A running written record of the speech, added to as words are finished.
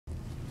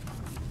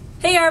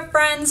Hey our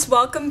friends,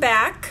 welcome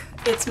back.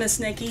 It's Miss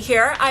Nikki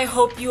here. I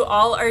hope you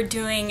all are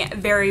doing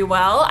very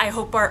well. I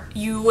hope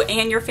you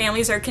and your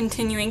families are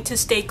continuing to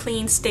stay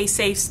clean, stay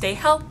safe, stay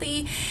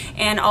healthy,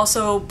 and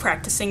also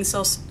practicing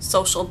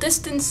social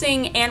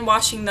distancing and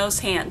washing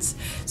those hands.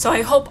 So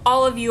I hope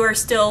all of you are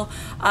still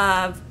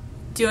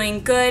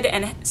doing good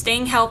and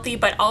staying healthy,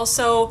 but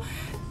also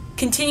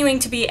continuing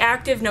to be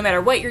active no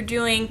matter what you're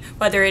doing,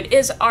 whether it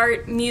is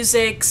art,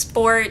 music,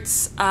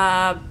 sports,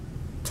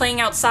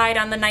 playing outside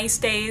on the nice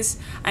days.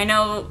 I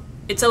know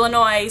it's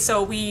Illinois,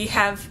 so we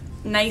have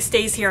nice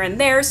days here and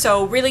there,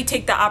 so really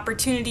take the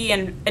opportunity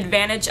and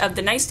advantage of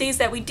the nice days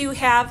that we do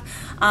have.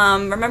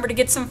 Remember to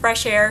get some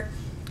fresh air.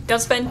 Don't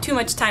spend too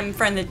much time in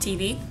front of the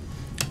TV.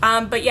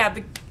 But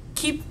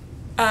keep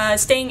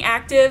staying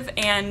active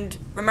and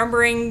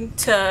remembering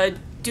to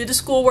do the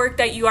schoolwork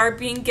that you are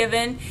being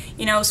given.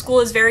 You know, school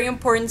is very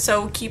important,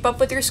 so keep up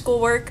with your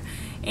schoolwork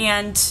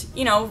and,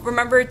 you know,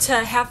 remember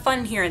to have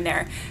fun here and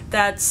there.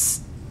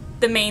 That's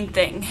the main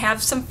thing.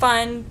 Have some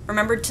fun.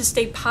 Remember to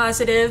stay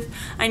positive.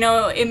 I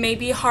know it may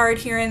be hard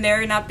here and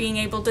there not being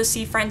able to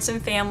see friends and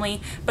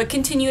family, but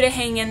continue to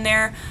hang in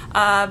there.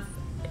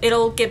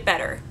 It'll get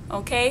better,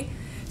 okay?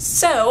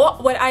 So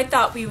what I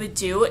thought we would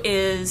do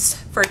is,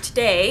 for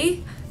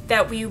today,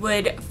 that we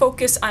would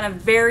focus on a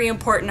very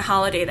important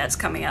holiday that's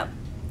coming up.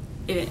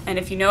 And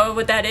if you know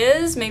what that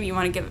is, maybe you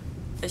want to give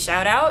a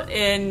shout out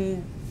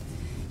and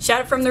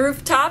shout it from the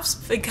rooftops,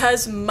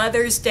 because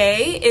Mother's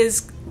Day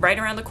is right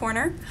around the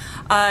corner.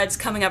 It's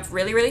coming up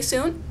really, really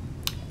soon.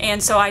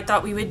 And so I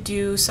thought we would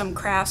do some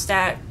crafts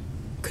that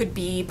could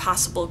be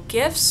possible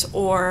gifts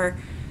or,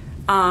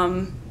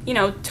 you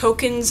know,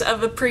 tokens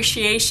of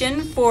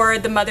appreciation for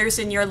the mothers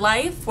in your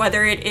life,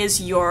 whether it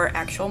is your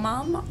actual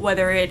mom,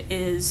 whether it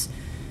is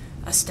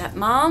a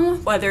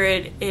stepmom, whether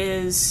it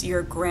is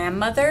your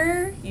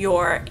grandmother,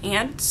 your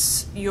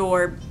aunts,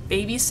 your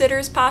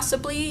babysitters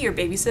possibly. Your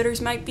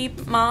babysitters might be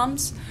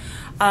moms.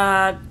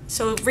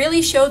 So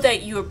really show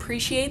that you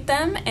appreciate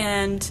them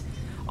and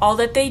all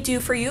that they do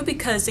for you,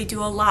 because they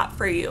do a lot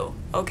for you,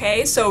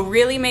 okay? So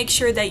really make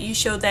sure that you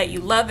show that you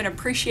love and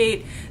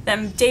appreciate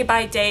them day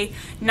by day,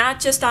 not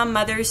just on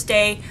Mother's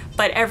Day,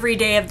 but every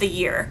day of the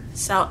year.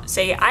 So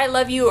say, I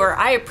love you or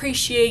I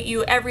appreciate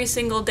you every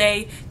single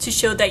day, to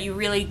show that you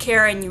really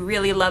care and you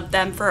really love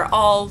them for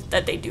all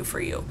that they do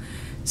for you.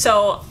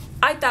 So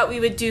I thought we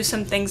would do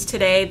some things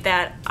today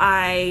that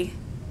I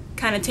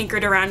kind of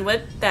tinkered around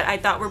with, that I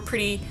thought were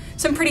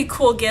some pretty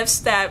cool gifts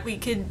that we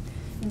could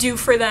do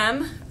for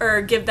them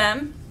or give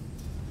them.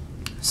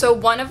 So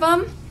one of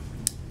them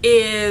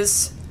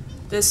is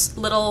this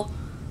little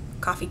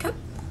coffee cup.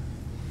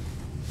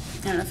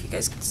 I don't know if you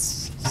guys can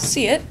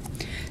see it.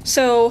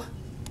 So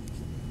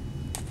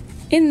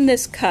in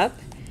this cup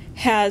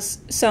has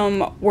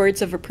some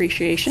words of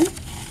appreciation.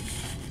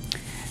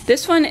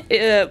 This one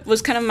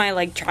was kind of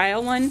my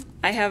trial one.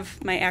 I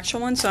have my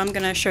actual one, so I'm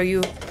gonna show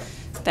you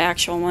the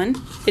actual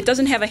one. It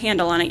doesn't have a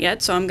handle on it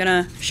yet, so I'm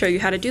gonna show you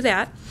how to do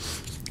that.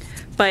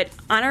 But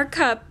on our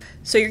cup,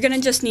 so you're gonna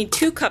just need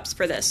 2 cups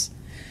for this.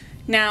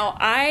 Now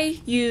I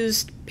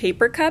used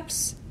paper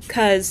cups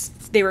because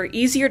they were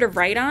easier to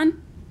write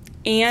on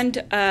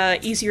and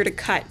easier to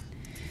cut.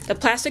 The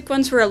plastic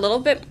ones were a little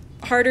bit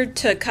harder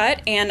to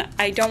cut, and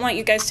I don't want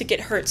you guys to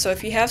get hurt. So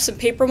if you have some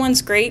paper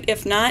ones, great.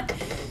 If not,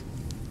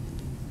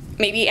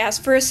 maybe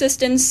ask for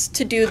assistance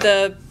to do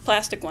the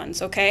plastic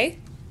ones, okay?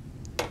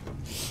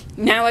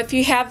 Now if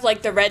you have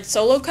like the red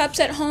Solo cups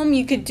at home,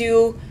 you could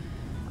do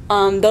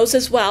those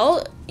as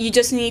well. You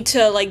just need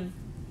to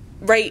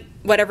write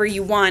whatever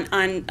you want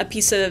on a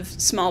piece of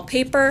small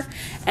paper,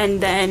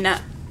 and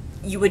then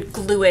you would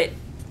glue it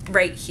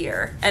right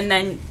here, and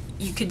then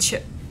you could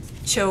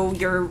show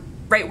your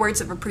right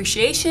words of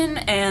appreciation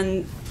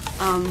and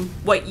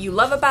what you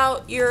love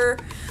about your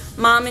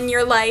mom in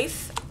your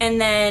life,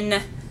 and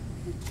then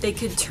they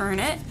could turn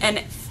it,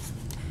 and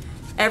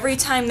every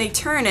time they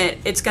turn it,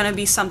 it's going to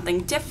be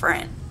something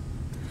different.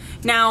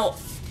 Now,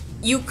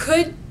 you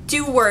could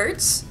do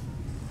words,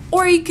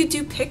 or you could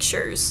do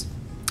pictures.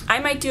 I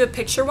might do a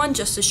picture one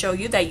just to show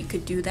you that you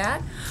could do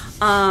that.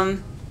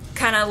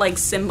 Kind of like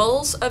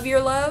symbols of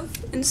your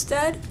love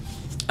instead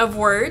of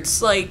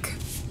words. Like,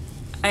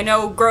 I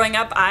know growing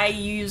up I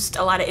used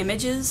a lot of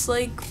images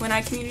when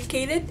I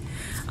communicated.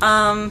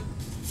 I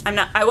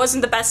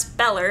wasn't the best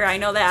speller, I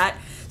know that.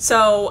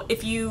 So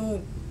if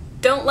you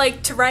don't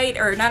like to write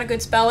or not a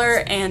good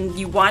speller and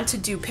you want to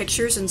do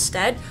pictures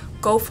instead,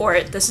 go for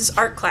it. This is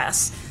art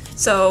class.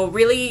 So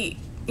really,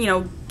 you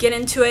know, get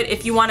into it.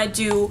 If you want to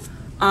do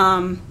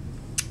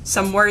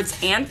some words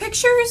and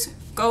pictures,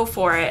 go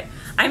for it.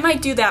 I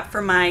might do that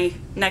for my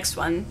next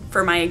one,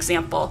 for my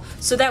example.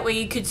 So that way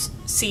you could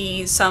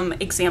see some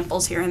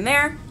examples here and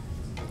there.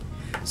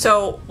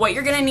 So what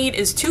you're gonna need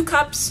is 2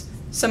 cups,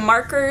 some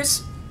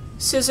markers,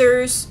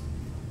 scissors,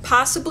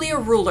 possibly a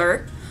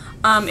ruler,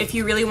 if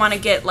you really want to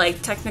get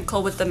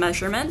technical with the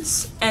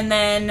measurements, and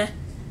then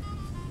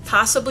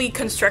possibly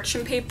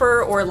construction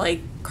paper or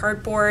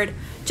cardboard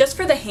just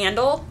for the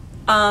handle.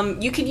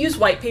 You could use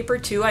white paper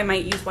too. I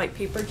might use white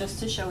paper just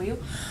to show you.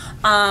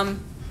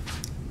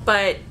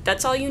 but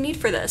that's all you need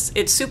for this.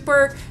 It's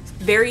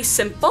very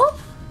simple,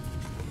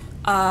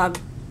 and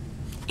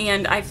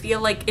I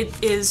feel like it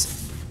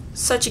is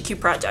such a cute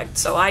project.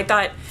 So I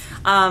thought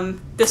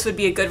this would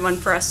be a good one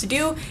for us to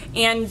do.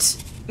 And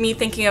me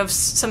thinking of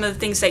some of the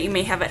things that you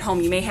may have at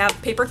home. You may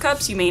have paper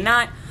cups, you may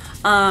not.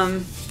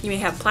 You may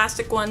have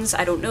plastic ones,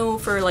 I don't know,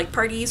 for like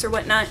parties or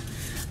whatnot.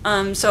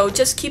 So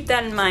just keep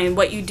that in mind,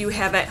 what you do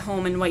have at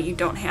home and what you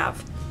don't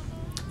have.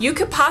 You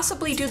could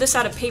possibly do this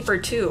out of paper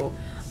too.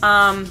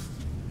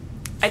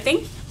 I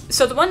think,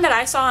 so the one that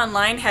I saw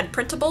online had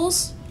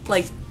printables,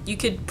 like you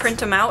could print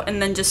them out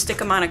and then just stick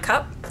them on a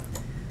cup,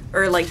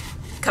 or like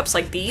cups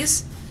like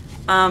these.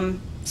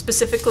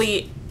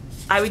 Specifically,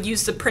 I would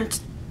use the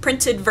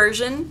printed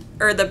version,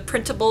 or the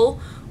printable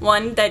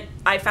one that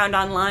I found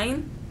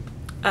online.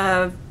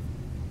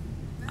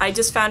 I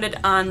just found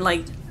it on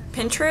like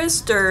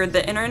Pinterest or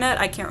the internet,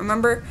 I can't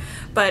remember,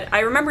 but I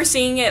remember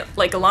seeing it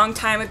like a long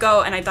time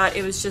ago, and I thought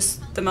it was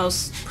just the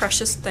most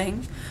precious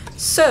thing.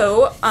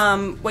 So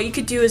what you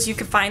could do is you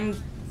could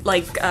find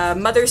like a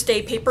Mother's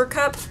Day paper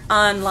cup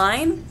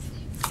online,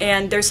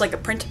 and there's like a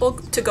printable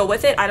to go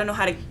with it. I don't know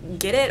how to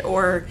get it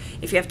or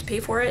if you have to pay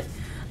for it,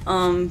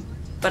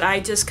 but I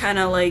just kind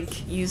of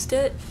like used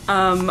it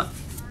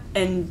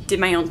and did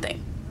my own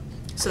thing.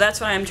 So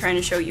that's what I'm trying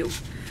to show you.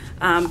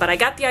 But I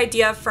got the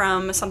idea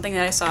from something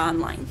that I saw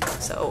online.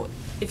 So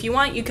if you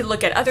want, you could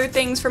look at other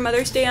things for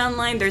Mother's Day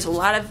online. There's a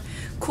lot of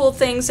cool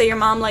things that your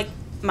mom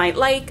might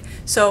like.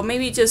 So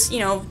maybe just, you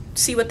know,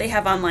 see what they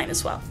have online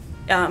as well,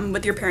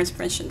 with your parents'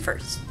 permission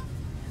first.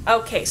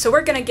 Okay, so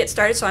we're gonna get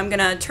started. So I'm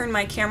gonna turn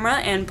my camera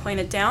and point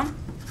it down.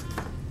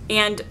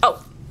 And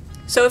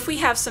so if we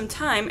have some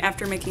time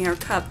after making our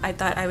cup, I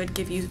thought I would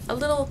give you a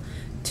little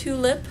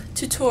tulip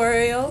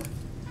tutorial.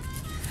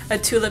 A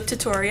tulip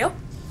tutorial.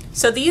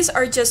 So these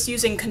are just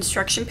using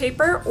construction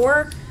paper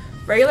or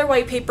regular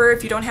white paper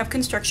if you don't have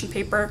construction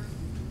paper.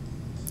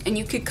 And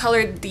you could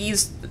color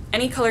these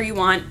any color you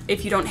want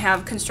if you don't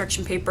have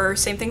construction paper.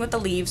 Same thing with the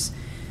leaves.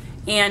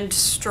 And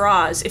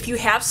straws. If you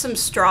have some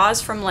straws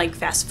from like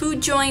fast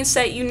food joints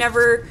that you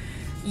never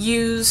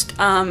used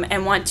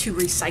and want to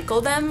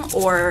recycle them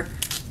or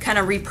kind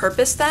of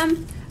repurpose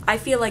them, I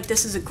feel like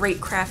this is a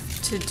great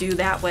craft to do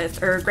that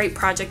with, or a great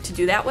project to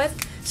do that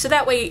with. So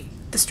that way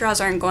the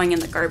straws aren't going in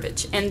the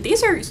garbage. And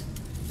these are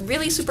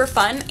really super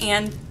fun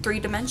and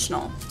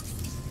three-dimensional.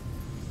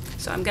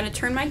 So I'm gonna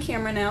turn my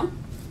camera now.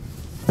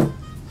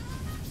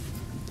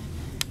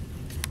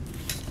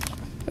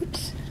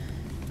 Oops.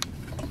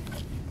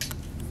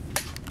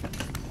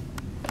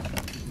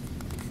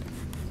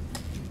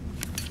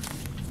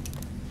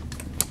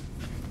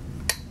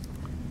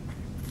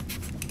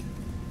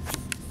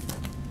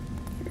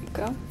 Here we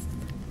go.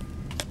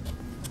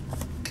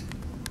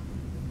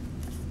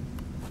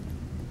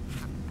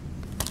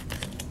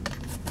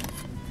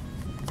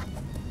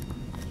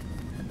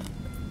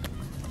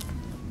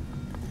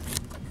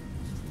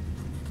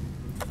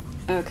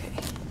 Okay.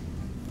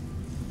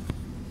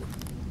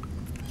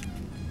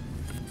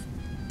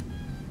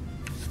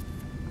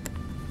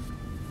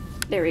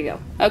 There we go.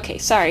 Okay,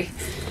 sorry.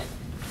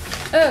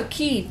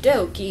 Okie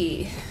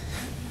dokie.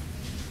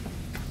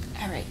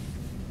 All right.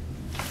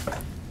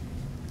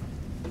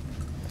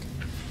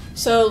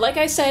 So like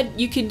I said,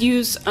 you could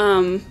use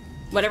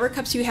whatever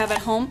cups you have at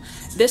home.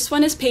 This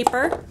one is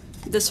paper.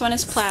 This one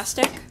is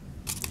plastic.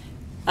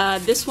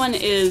 This one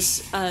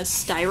is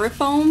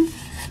styrofoam.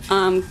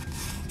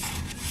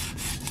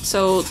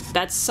 So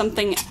that's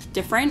something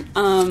different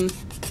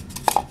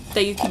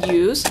that you could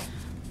use.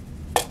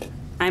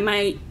 I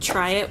might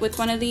try it with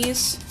one of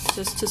these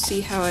just to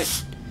see how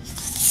it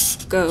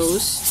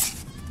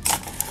goes.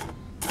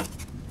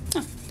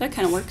 Oh, that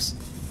kind of works.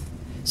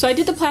 So I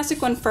did the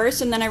plastic one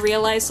first, and then I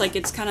realized like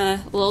it's kind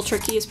of a little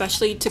tricky,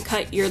 especially to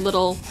cut your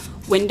little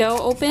window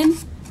open,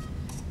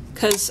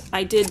 because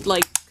I did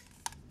like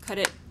cut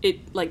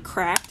it like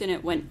cracked and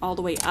it went all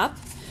the way up.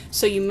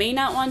 So you may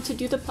not want to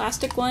do the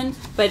plastic one,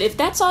 but if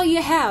that's all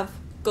you have,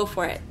 go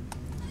for it.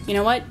 You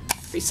know what?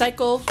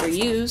 Recycle,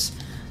 reuse,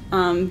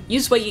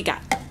 use what you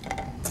got.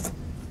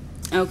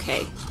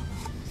 Okay,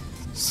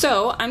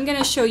 so I'm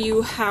gonna show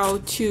you how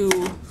to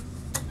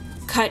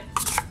cut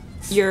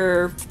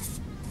your,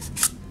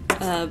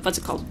 what's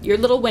it called? Your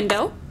little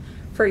window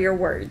for your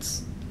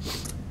words.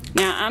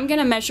 Now I'm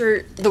gonna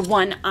measure the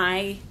one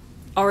I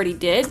already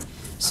did,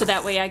 so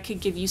that way I could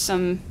give you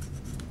some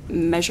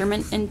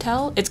measurement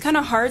intel. It's kind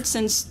of hard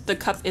since the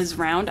cup is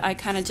round. I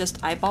kind of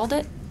just eyeballed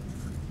it,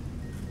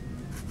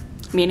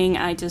 meaning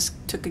I just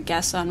took a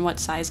guess on what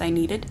size I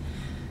needed.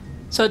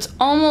 So it's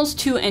almost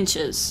 2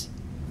 inches.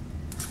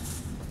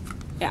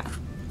 Yeah.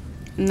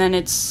 And then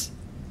it's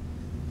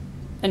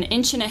 1.5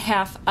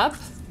 inches up,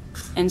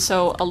 and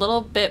so a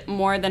little bit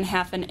more than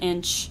 1/2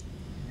 inch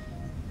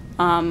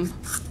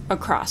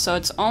across. So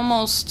it's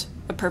almost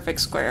a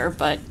perfect square,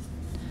 but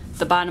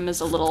the bottom is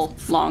a little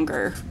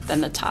longer than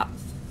the top.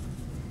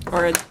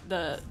 Or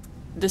the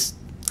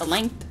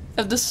length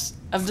of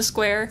the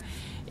square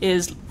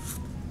is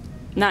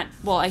not,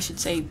 well, I should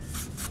say,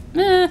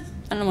 I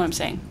don't know what I'm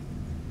saying.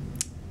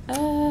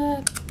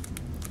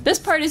 this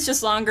part is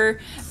just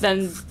longer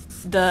than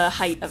the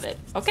height of it,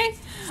 okay?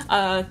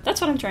 That's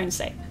what I'm trying to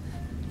say.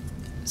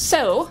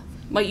 So,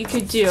 what you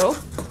could do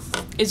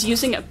is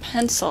using a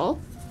pencil.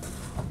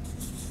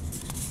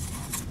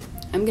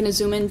 I'm gonna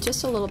zoom in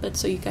just a little bit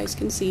so you guys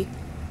can see.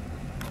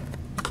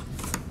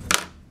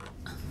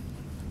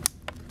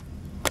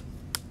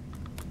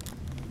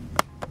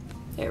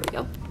 There we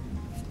go.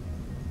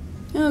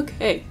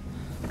 Okay.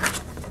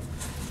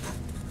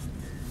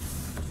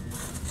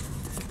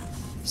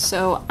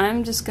 So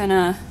I'm just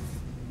gonna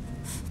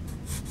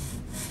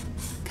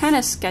kind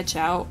of sketch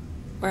out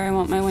where I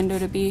want my window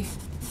to be.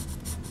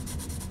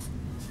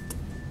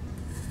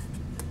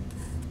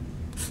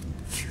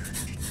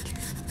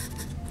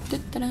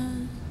 Da-da-da.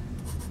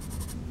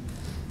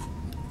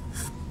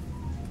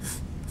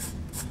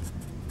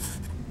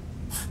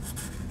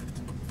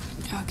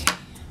 Okay.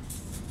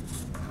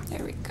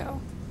 There we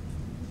go.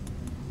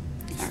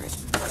 Alright.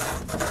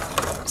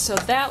 So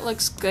that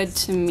looks good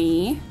to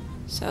me.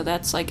 So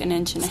that's like 1.5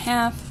 inches.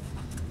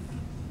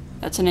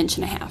 That's 1.5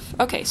 inches.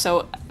 Okay,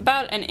 so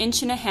about 1.5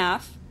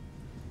 inches.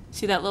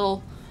 See that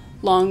little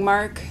long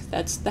mark?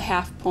 That's the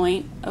half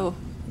point. Oh,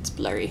 it's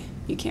blurry.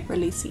 You can't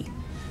really see.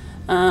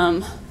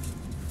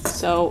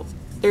 So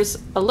there's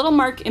a little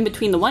mark in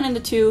between the 1 and the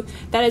 2.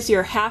 That is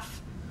your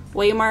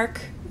halfway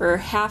mark, or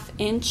 1/2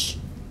 inch.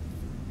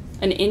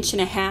 1.5 inches.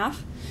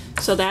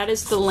 So that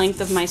is the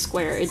length of my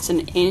square. It's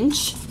 1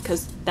 inch,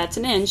 because that's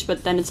 1 inch,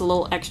 but then it's a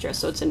little extra,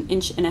 so it's 1.5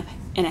 inches.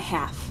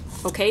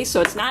 Okay,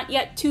 so it's not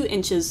yet 2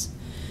 inches.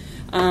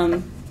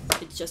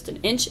 It's just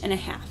 1.5 inches.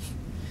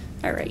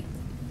 All right.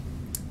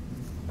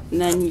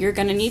 And then you're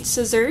gonna need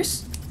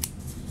scissors.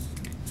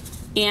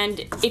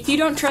 And if you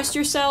don't trust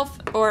yourself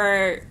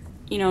or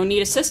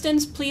need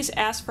assistance, please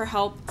ask for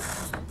help.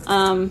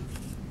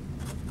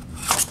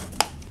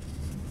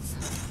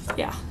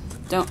 Yeah,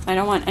 I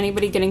don't want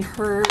anybody getting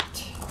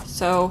hurt.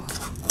 So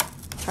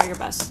try your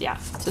best. Yeah,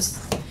 just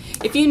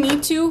if you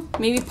need to,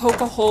 maybe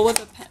poke a hole with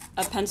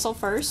a pencil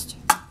first.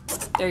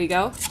 There you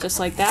go, just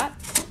like that.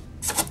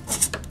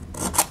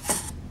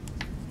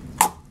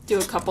 Do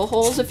a couple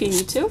holes if you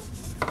need to.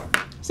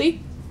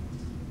 See?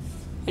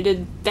 I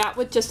did that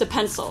with just a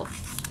pencil.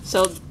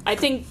 So I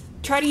think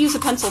try to use a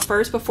pencil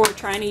first before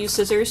trying to use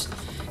scissors,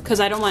 because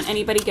I don't want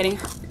anybody getting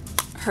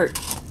hurt.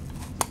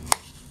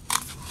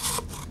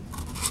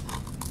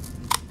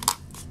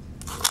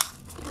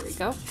 There we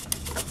go.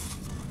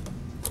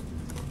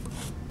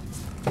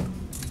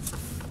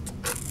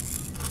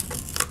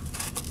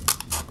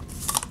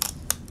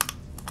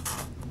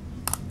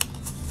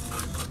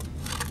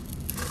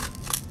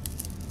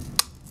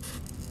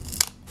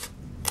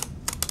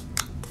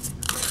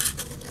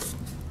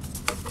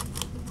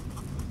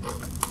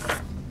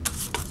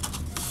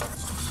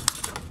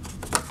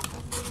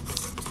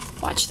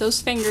 Watch those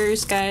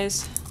fingers,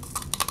 guys.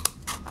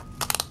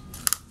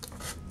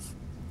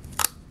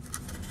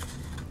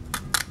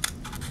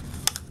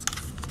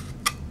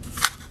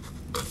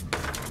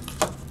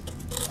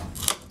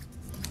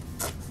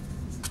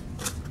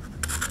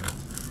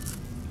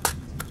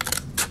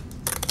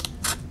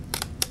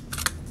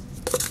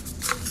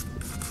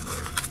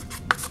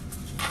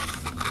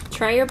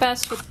 Try your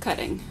best with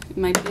cutting. It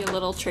might be a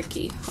little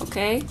tricky,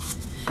 okay?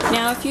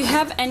 Now, if you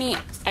have any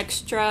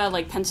extra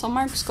like pencil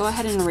marks, go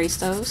ahead and erase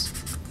those.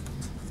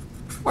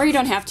 Or you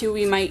don't have to.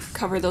 We might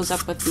cover those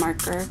up with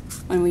marker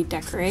when we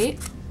decorate.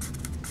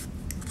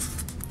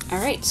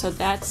 Alright, so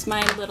that's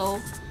my little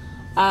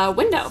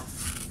window.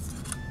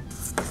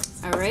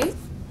 Alright.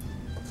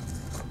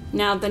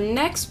 Now the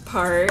next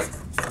part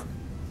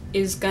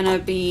is gonna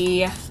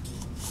be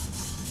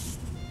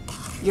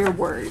your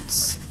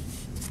words.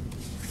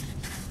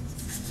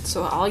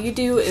 So all you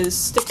do is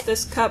stick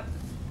this cup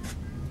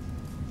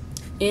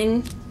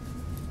in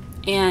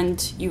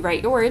and you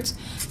write your words.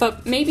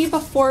 But maybe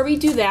before we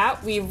do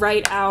that, we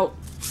write out,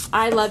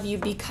 I love you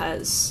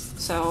because.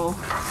 So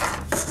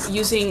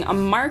using a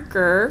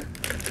marker,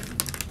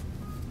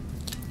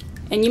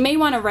 and you may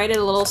want to write it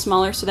a little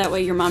smaller so that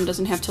way your mom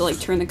doesn't have to like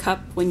turn the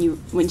cup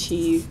when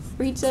she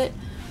reads it.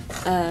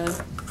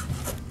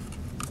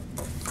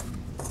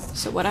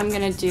 So what I'm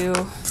gonna do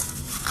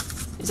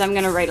is I'm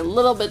gonna write a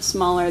little bit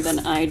smaller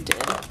than I did.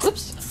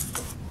 Whoops.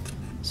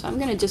 So I'm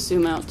gonna just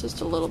zoom out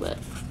just a little bit,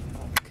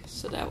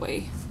 so that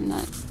way I'm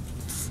not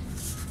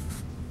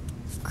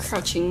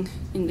crouching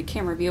in the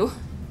camera view.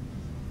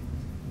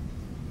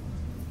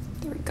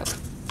 There we go.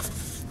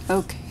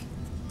 Okay.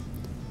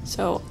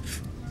 So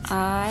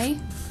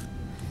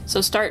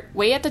start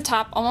way at the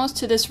top, almost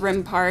to this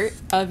rim part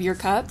of your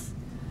cup.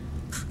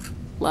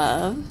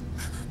 Love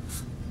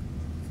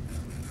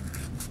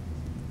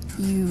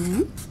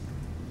you.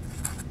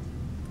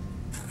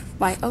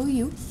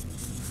 Y-O-U.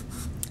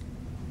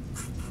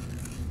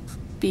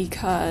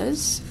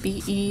 Because.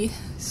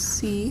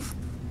 B-E-C-A-U-S-E.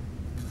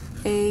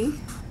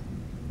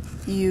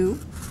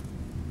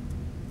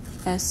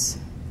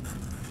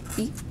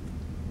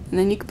 And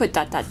then you can put ...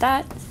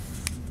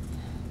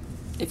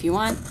 if you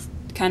want,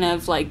 kind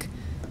of like,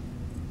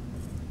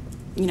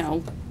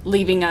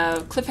 leaving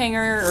a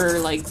cliffhanger or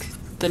like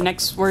the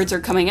next words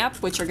are coming up,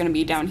 which are going to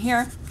be down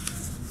here.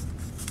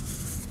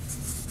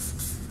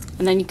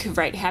 And then you could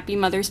write Happy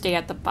Mother's Day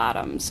at the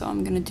bottom. So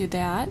I'm going to do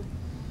that.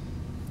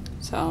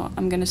 So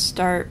I'm going to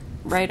start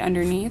right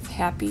underneath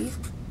Happy,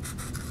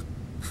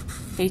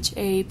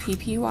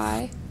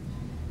 Happy.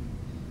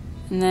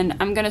 And then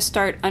I'm going to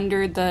start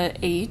under the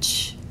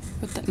H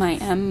with my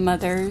M,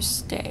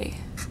 Mother's Day.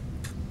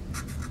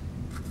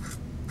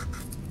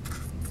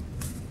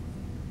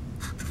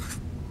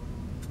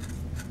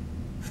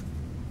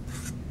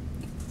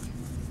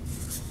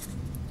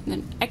 And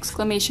then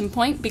exclamation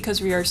point,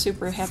 because we are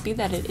super happy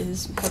that it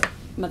is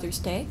Mother's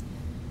Day.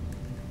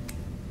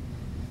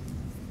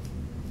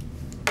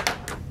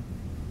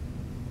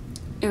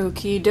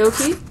 Okie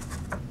dokie.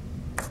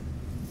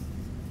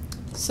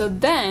 So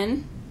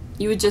then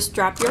you would just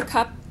drop your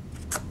cup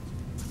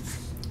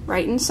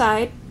right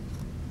inside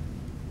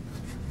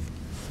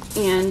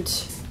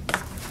and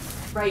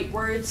write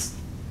words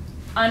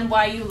on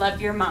why you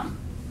love your mom,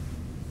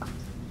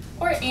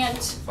 or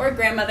aunt, or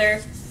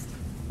grandmother,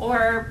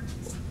 or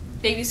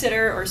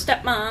babysitter, or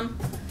stepmom,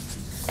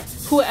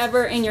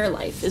 whoever in your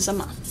life is a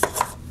mom.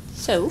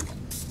 So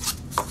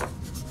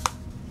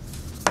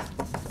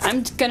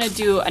I'm gonna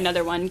do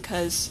another one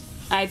because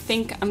I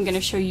think I'm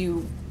gonna show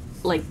you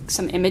like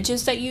some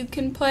images that you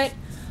can put.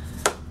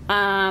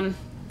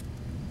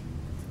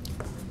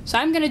 So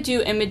I'm gonna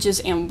do images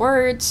and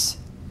words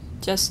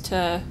just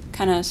to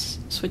kind of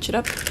switch it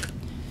up.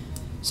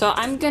 So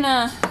I'm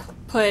gonna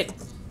put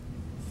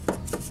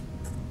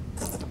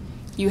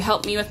you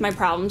help me with my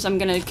problems. I'm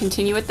gonna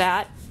continue with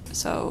that.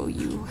 So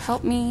you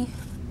help me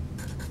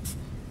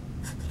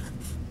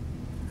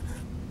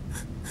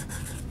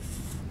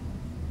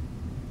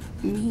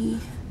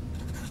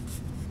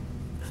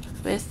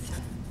with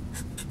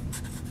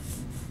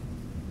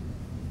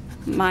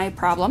my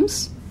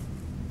problems.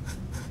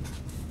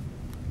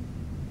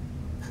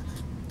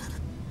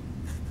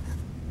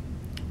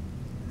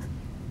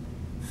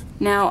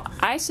 Now,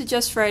 I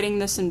suggest writing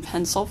this in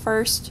pencil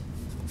first,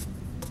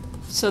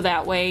 so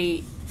that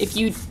way if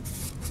you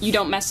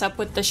don't mess up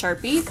with the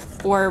Sharpie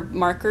or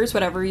markers,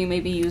 whatever you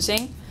may be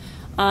using.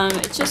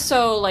 It's just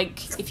so,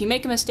 like, if you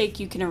make a mistake,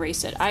 you can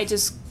erase it. I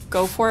just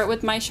go for it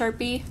with my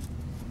Sharpie.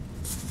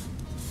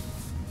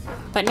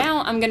 But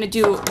now I'm gonna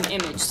do an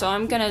image, so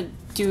I'm gonna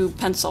do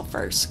pencil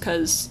first,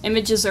 because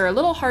images are a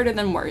little harder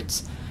than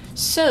words.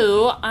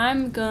 So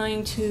I'm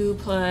going to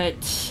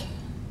put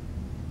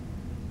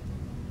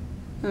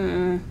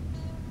I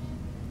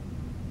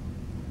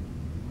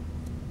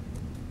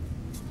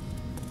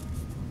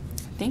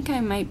think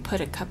I might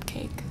put a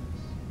cupcake.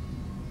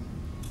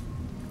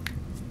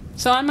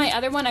 So on my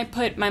other one, I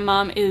put my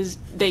mom is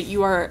that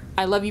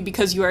I love you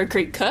because you are a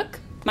great cook.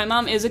 My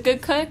mom is a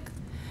good cook.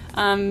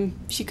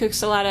 She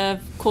cooks a lot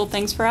of cool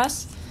things for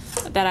us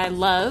that I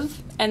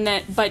love,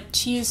 but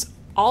she's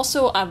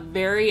also a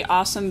very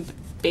awesome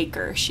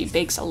baker. She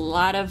bakes a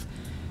lot of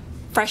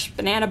fresh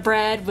banana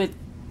bread with,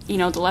 you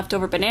know, the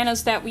leftover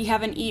bananas that we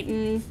haven't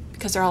eaten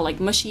because they're all like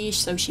mushy.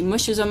 So she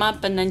mushes them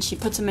up and then she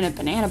puts them in a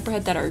banana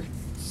bread that are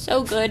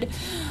so good.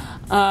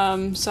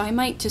 So I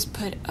might just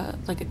put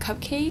like a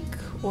cupcake,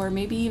 or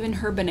maybe even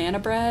her banana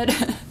bread.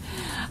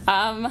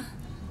 I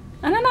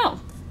don't know.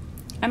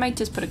 I might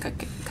just put a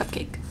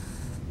cupcake.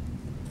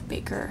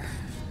 Baker.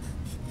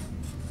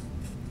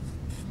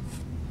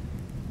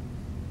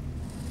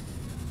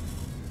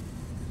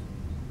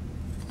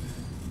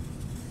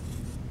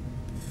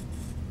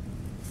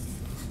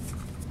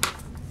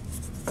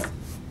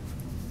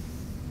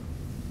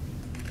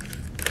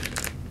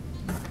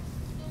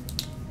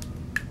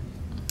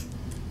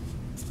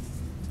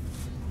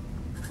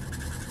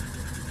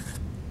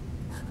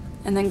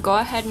 And then go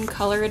ahead and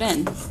color it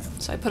in.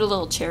 So I put a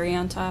little cherry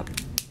on top.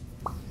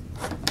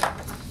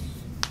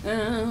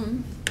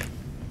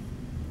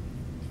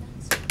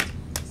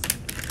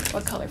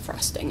 What color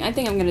frosting? I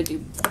think I'm gonna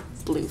do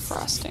blue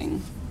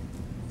frosting.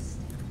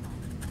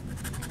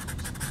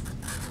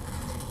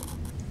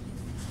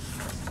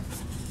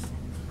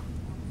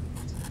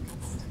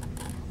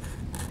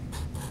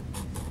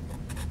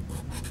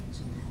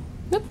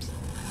 Oops.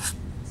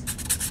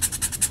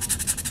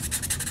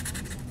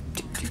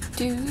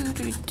 There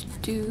we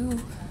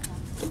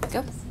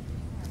go.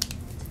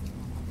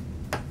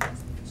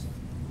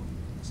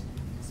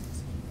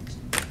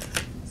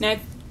 Now I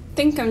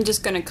think I'm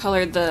just going to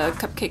color the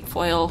cupcake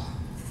foil,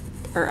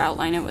 or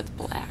outline it with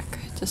black,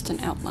 just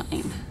an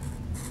outline.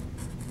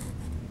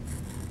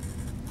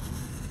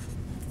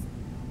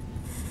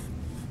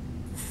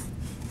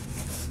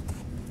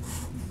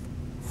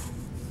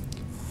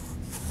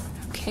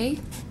 Okay,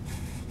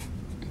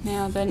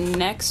 now the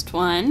next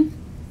one,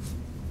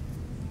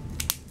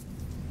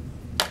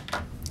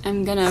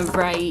 I'm gonna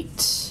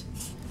write,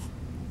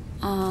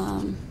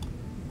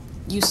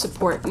 you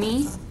support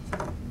me,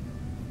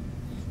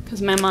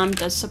 because my mom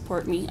does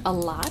support me a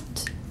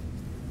lot.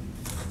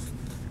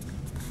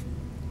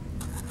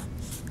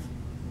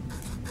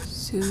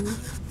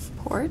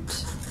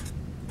 Support.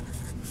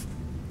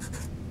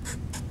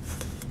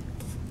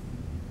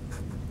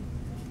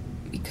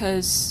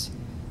 Because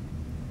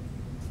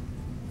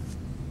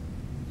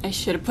I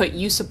should have put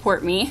you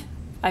support me.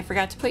 I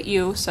forgot to put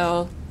you,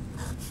 so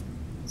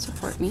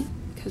support me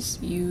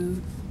because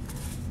you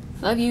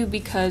love you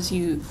because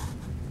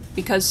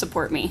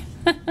support me.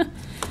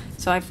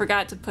 So I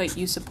forgot to put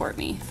you support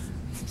me.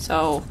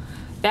 So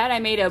that I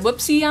made a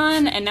whoopsie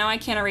on, and now I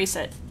can't erase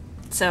it.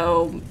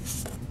 So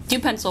do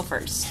pencil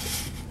first.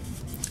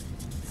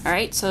 All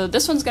right, so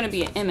this one's gonna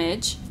be an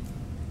image.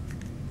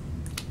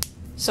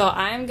 So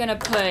I'm gonna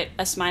put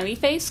a smiley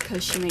face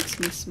because she makes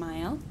me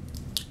smile.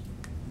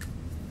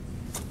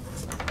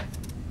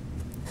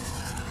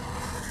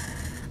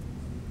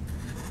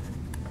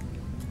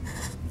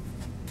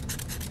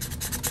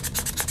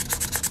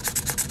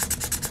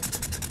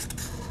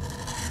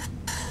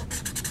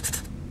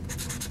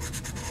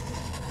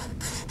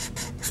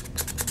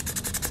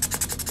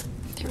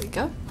 There we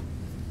go.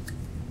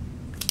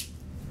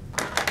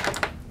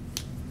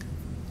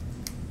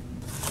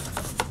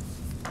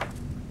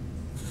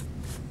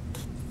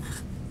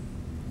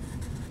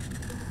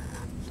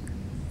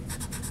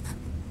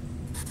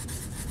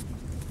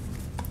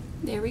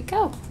 There we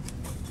go.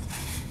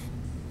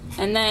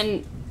 And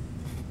then,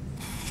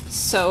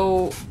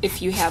 so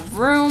if you have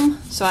room,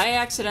 so I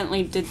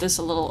accidentally did this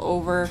a little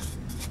over,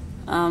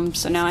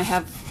 so now I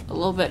have a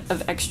little bit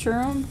of extra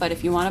room, but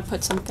if you want to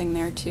put something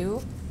there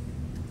too.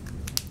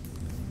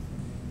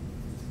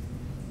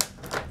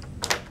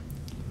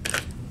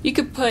 You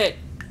could put,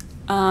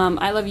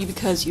 I love you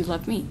because you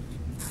love me.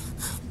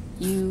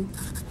 You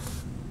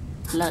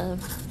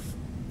love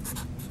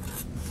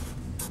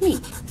me.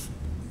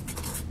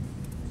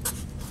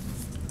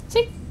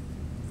 See?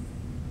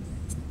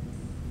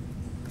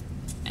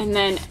 And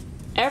then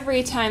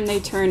every time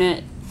they turn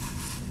it,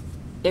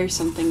 there's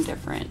something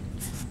different.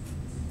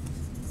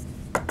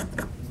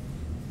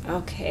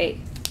 Okay.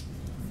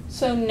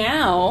 So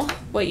now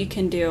what you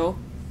can do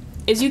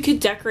is you could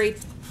decorate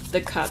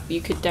the cup.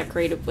 You could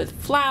decorate it with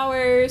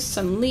flowers,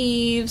 some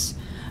leaves,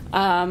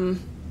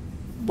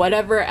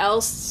 whatever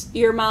else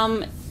your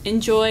mom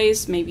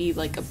enjoys, maybe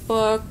like a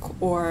book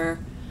or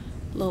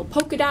little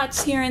polka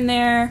dots here and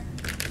there.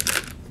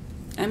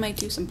 I might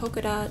do some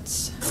polka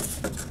dots.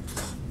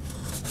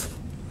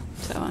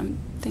 So I'm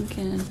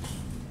thinking,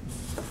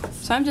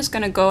 so I'm just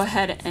gonna go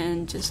ahead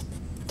and just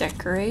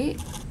decorate.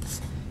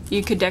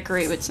 You could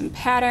decorate with some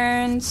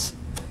patterns.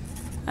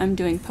 I'm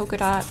doing polka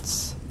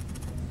dots,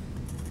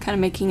 kind of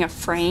making a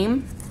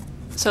frame.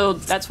 So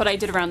that's what I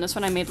did around this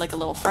one. I made like a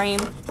little frame.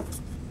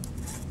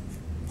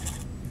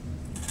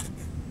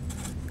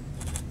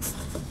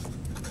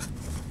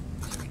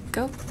 There we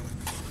go.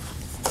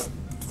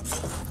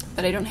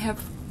 But I don't have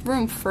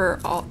room for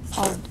all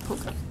the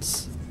polka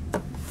dots.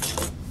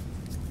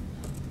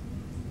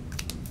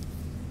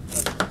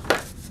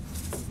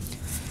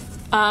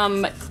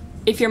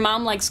 If your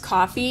mom likes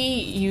coffee,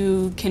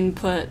 you can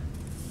put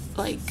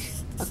like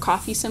a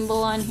coffee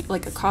symbol on,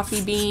 like a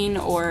coffee bean,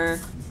 or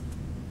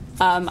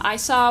I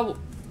saw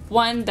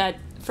one that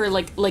for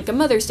like a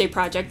Mother's Day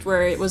project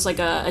where it was like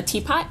a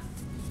teapot,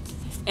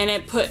 and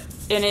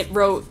it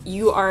wrote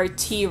 "You are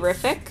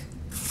terrific."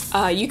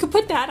 You could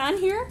put that on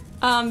here.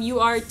 You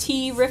are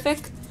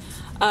terrific.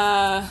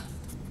 I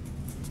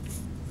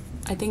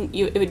think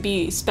it would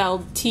be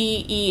spelled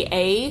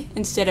T-E-A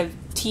instead of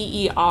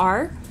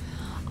T-E-R.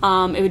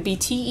 It would be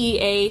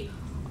T-E-A-R-R-I-F-I-C.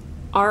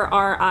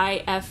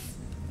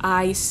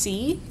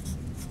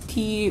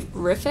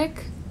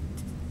 Terrific.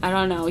 I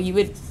don't know. You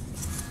would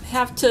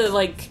have to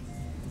like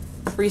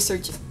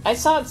research it. I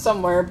saw it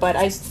somewhere, but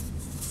I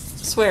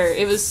swear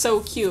it was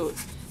so cute.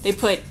 They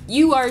put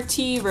 "You are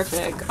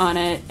terrific" on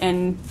it,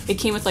 and it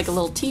came with like a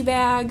little tea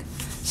bag.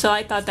 So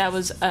I thought that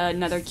was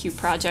another cute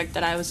project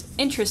that I was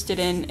interested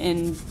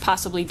in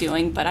possibly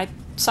doing, but I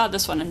saw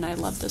this one and I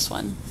love this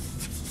one.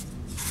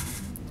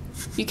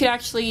 You could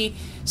actually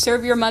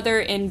serve your mother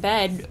in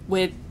bed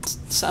with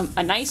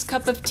a nice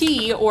cup of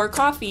tea or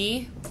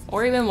coffee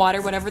or even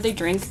water, whatever they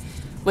drink,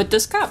 with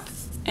this cup,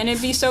 and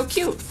it'd be so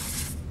cute.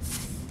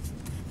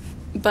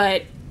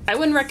 But I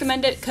wouldn't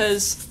recommend it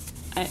because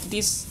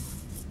these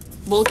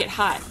will get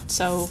hot,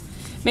 so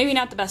maybe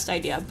not the best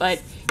idea.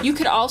 But you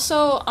could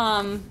also,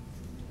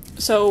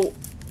 so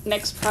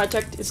next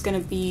project is going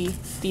to be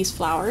these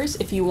flowers.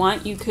 If you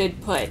want, you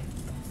could put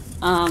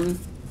some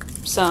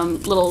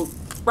little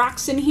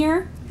rocks in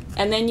here,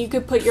 and then you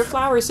could put your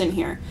flowers in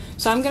here.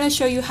 So I'm going to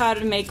show you how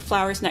to make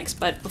flowers next,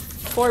 but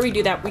before we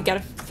do that, we got to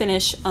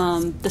finish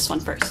this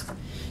one first.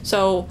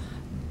 So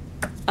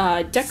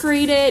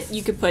decorate it.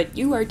 You could put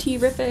 "You are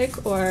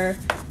terrific," or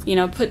you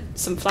know, put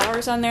some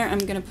flowers on there. I'm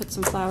going to put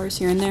some flowers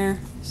here and there.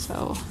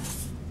 So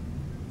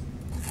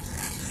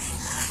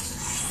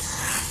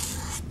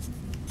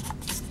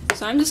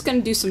I'm just going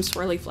to do some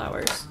swirly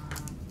flowers.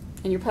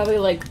 And you're probably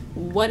like,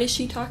 what is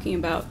she talking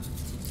about?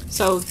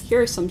 So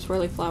here are some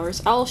swirly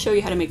flowers. I'll show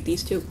you how to make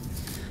these too.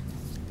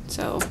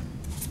 So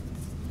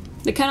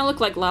they kind of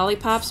look like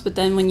lollipops, but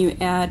then when you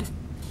add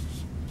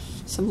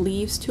some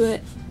leaves to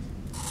it,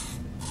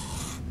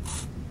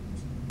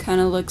 kind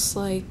of looks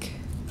like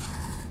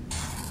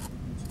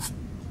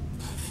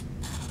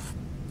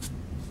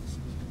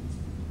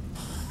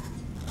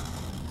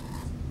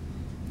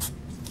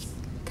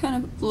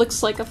kind of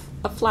looks like a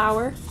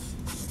flower.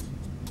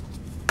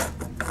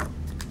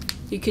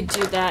 You could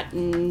do that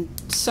in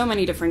so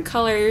many different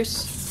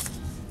colors.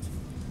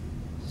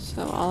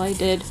 So all I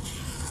did,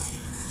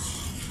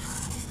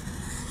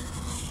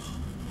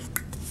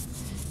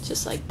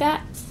 just like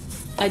that,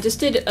 I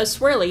just did a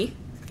swirly,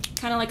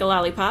 kind of like a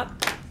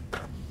lollipop.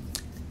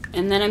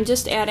 And then I'm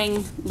just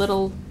adding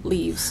little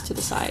leaves to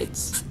the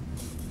sides.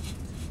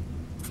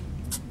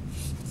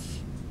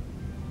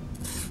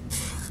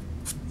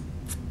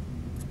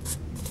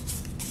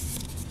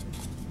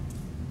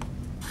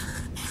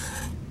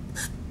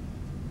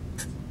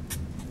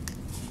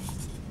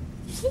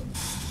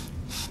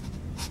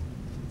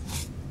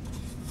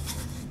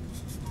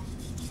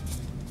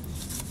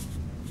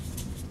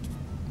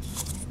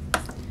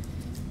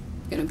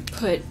 I'm gonna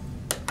put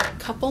a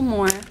couple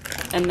more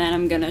and then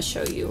I'm gonna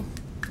show you.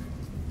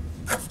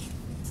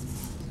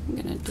 I'm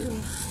gonna do.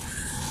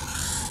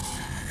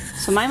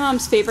 So my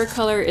mom's favorite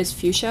color is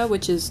fuchsia,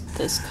 which is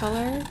this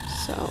color,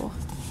 so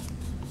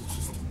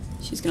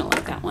she's gonna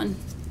like that one.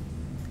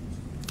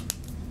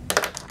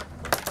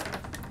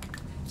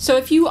 So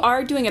if you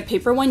are doing a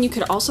paper one, you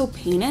could also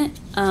paint it.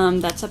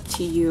 That's up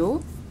to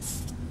you.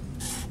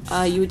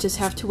 You would just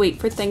have to wait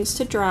for things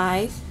to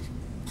dry.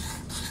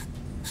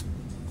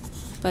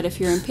 But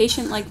if you're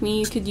impatient like me,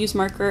 you could use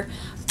marker.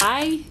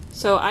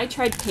 So I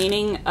tried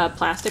painting a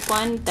plastic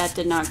one that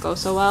did not go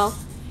so well,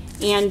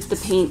 and the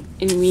paint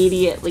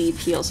immediately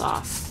peels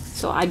off.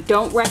 So I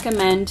don't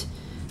recommend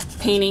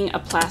painting a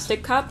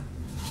plastic cup.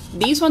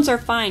 These ones are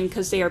fine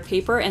because they are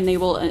paper and they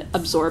will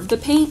absorb the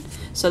paint,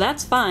 so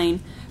that's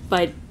fine,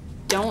 but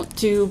don't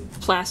do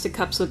plastic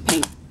cups with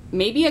paint.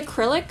 Maybe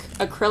acrylic.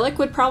 Acrylic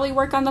would probably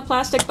work on the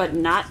plastic, but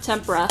not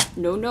tempera.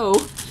 No, no.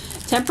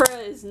 Tempera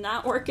is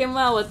not working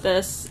well with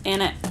this,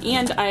 and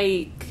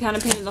I kind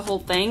of painted the whole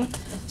thing,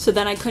 so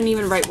then I couldn't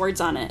even write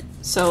words on it.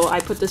 So I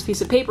put this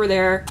piece of paper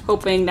there,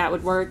 hoping that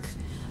would work,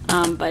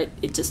 but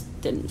it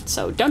just didn't.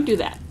 So don't do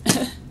that.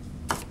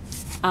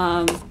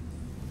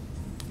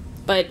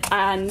 But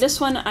on this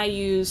one, I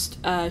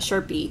used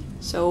Sharpie.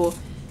 So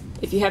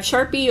if you have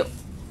Sharpie,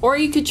 or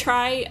you could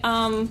try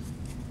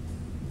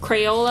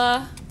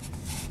Crayola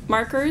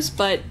markers,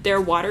 but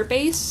they're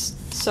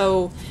water-based,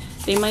 so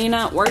they might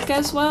not work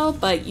as well,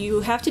 but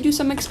you have to do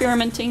some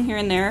experimenting here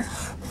and there.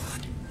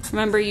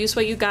 Remember, use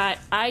what you got.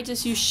 I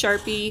just use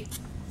Sharpie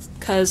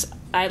because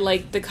I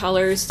like the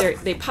colors.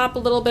 They pop a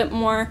little bit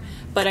more,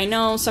 but I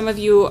know some of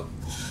you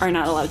are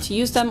not allowed to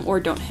use them or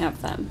don't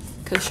have them,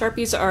 because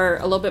Sharpies are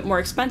a little bit more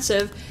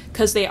expensive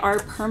because they are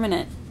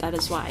permanent. That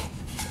is why.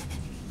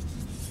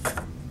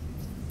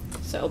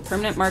 So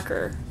permanent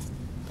marker,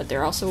 but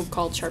they're also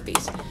called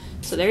Sharpies.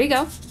 So there you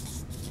go.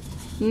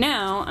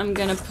 Now I'm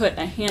gonna put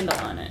a handle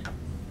on it.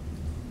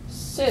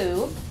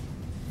 So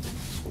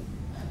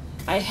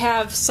I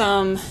have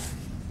some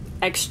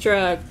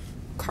extra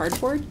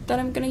cardboard that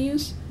I'm gonna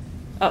use.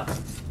 Oh,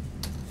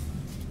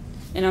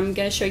 and I'm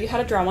gonna show you how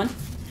to draw one.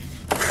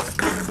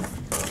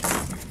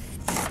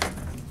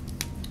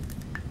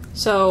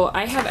 So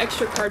I have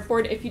extra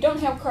cardboard. If you don't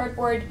have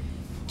cardboard,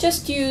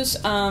 just use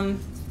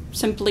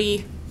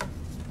simply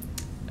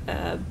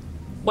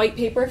white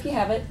paper if you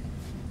have it.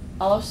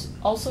 I'll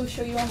also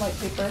show you on white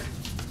paper.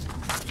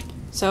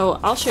 So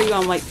I'll show you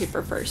on white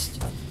paper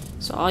first.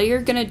 So all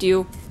you're gonna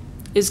do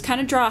is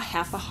kind of draw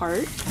half a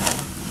heart.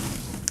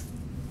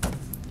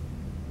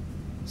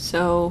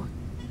 So,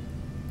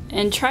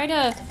 and try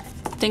to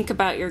think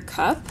about your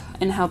cup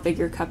and how big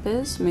your cup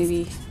is.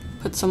 Maybe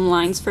put some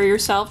lines for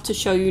yourself to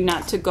show you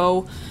not to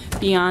go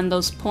beyond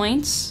those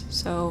points.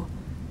 So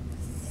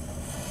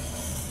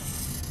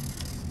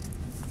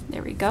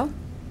there we go.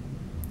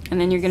 And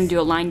then you're gonna do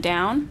a line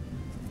down,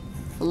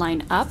 a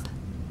line up,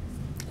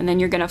 and then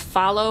you're gonna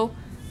follow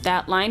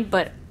that line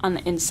but on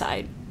the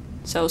inside.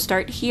 So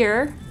start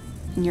here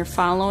and you're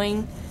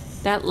following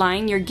that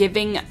line. You're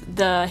giving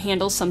the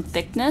handle some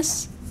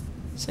thickness.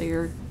 So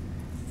you're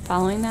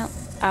following that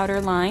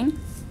outer line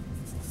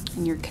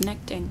and you're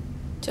connecting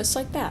just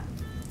like that.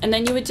 And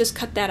then you would just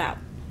cut that out.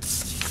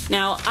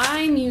 Now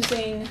I'm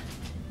using,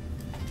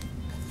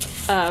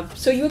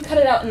 so you would cut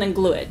it out and then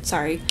glue it,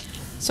 sorry.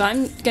 So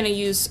I'm gonna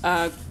use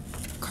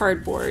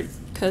cardboard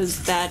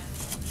because that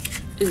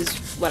is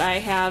what I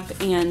have,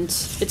 and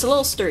it's a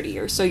little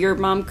sturdier, so your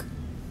mom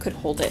could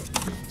hold it.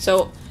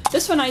 So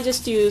this one I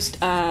just used,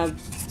 what's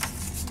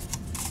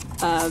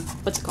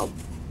it called?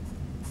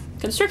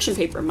 Construction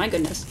paper, my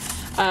goodness.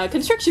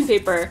 Construction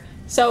paper.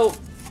 So,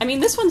 I mean,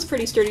 this one's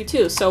pretty sturdy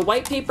too, so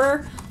white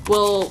paper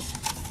will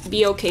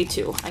be okay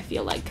too, I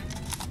feel like.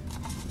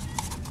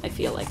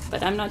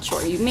 But I'm not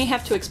sure. You may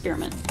have to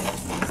experiment.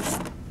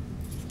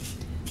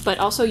 But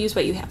also use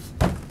what you have.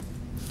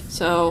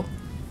 So,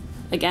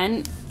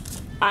 again,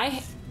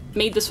 I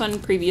made this one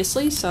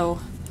previously, so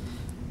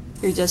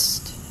you're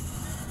just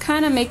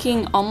kind of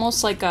making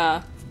almost like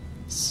a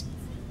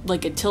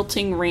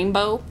tilting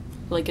rainbow.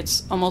 Like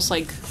it's almost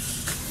like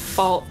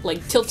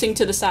tilting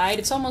to the side.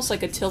 It's almost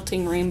like a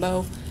tilting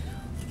rainbow,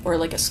 or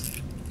like a,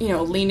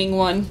 leaning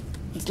one,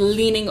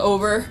 leaning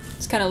over.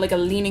 It's kind of like a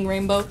leaning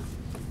rainbow.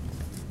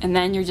 And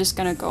then you're just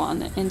gonna go on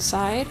the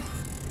inside,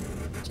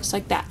 just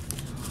like that.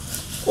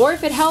 Or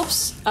if it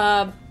helps,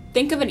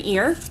 think of an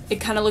ear.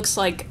 It kind of looks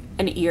like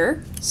an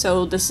ear.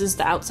 So this is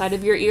the outside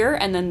of your ear,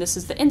 and then this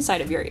is the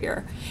inside of your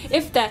ear.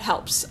 If that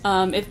helps,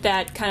 if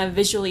that kind of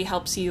visually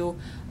helps you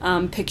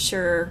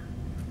picture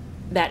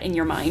that in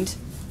your mind.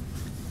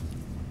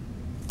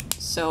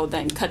 So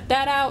then cut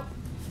that out,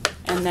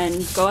 and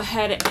then go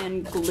ahead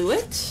and glue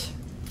it.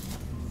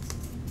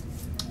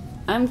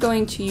 I'm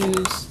going to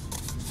use,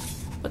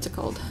 what's it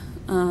called?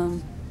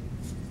 Hot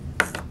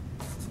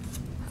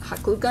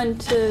glue gun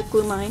to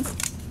glue mine.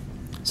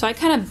 So I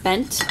kind of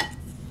bent.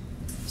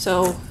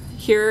 So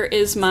here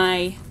is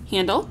my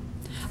handle.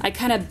 I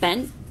kind of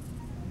bent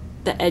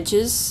the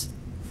edges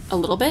a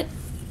little bit.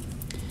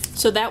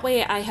 So that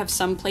way I have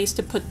some place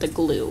to put the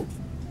glue.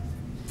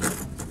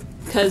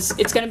 Because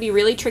it's going to be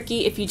really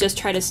tricky if you just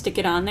try to stick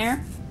it on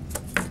there.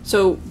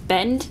 So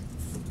bend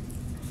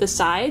the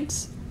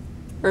sides,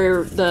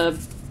 or the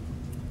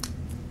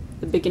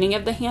beginning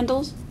of the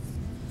handles,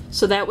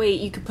 so that way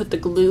you could put the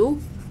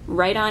glue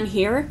right on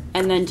here,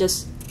 and then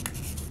just,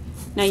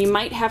 now you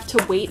might have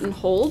to wait and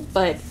hold,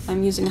 but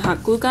I'm using a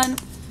hot glue gun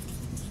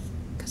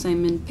because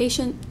I'm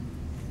impatient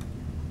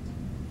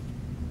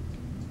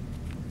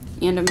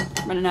and I'm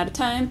running out of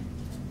time.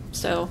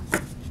 So,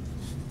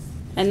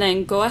 and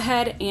then go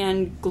ahead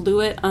and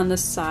glue it on the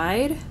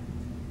side.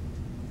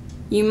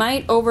 You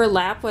might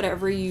overlap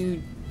whatever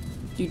you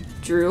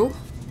drew,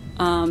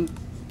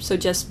 so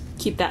just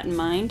keep that in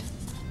mind.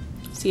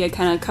 See, I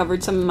kind of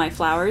covered some of my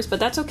flowers, but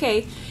that's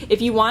okay.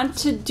 If you want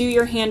to do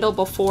your handle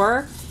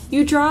before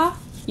you draw,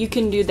 you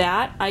can do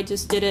that. I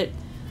just did it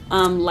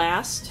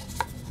last,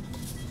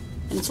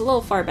 and it's a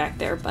little far back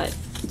there, but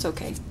it's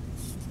okay.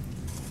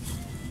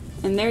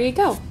 And there you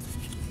go.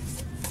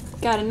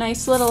 Got a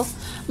nice little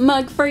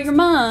mug for your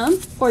mom,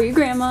 or your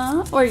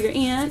grandma, or your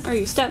aunt, or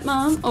your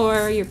stepmom,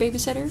 or your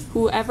babysitter,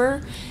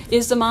 whoever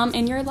is the mom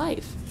in your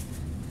life.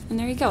 And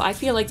there you go. I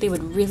feel like they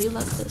would really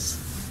love this.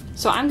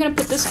 So I'm gonna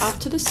put this off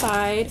to the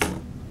side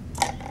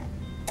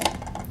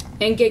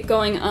and get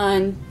going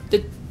on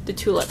the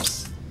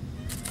tulips.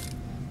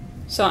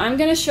 So I'm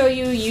gonna show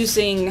you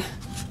using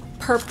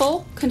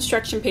purple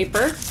construction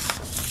paper.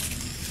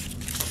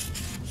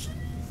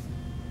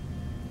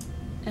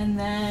 And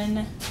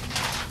then,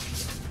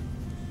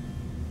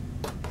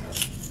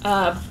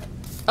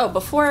 oh,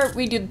 before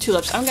we do the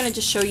tulips, I'm gonna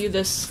just show you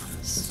this.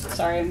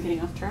 Sorry, I'm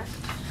getting off track.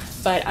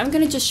 But I'm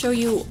gonna just show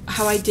you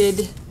how I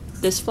did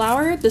this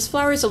flower. This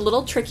flower is a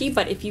little tricky,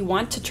 but if you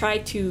want to try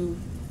to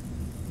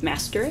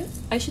master it,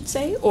 I should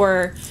say,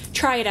 or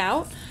try it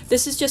out,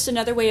 this is just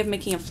another way of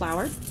making a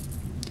flower.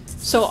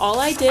 So all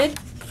I did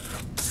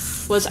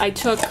was I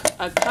took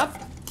a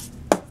cup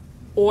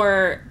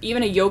or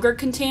even a yogurt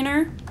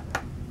container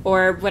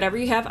or whatever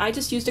you have. I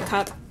just used a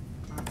cup.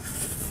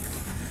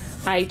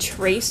 I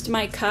traced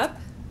my cup,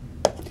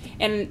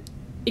 and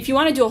if you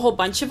want to do a whole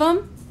bunch of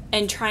them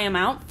and try them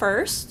out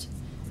first,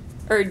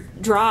 or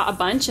draw a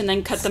bunch and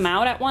then cut them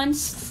out at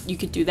once, you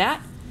could do that.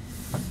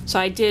 So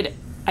I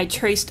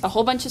traced a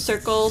whole bunch of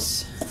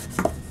circles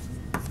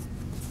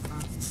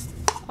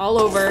all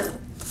over,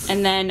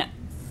 and then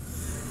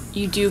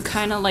you do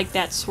kind of like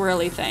that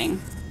swirly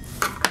thing.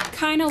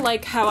 Kind of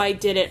like how I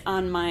did it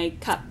on my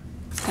cup.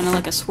 Kind of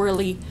like a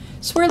swirly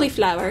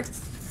flower.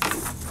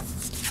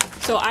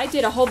 So I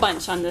did a whole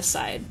bunch on this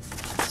side.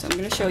 So I'm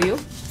going to show you.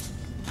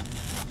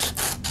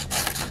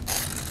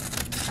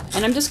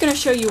 And I'm just going to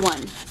show you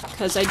one,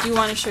 because I do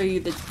want to show you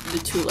the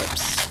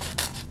tulips.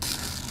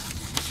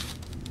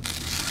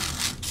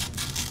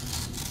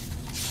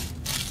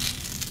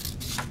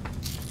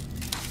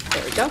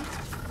 There we go.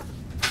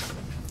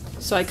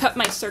 So I cut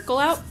my circle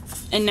out,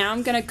 and now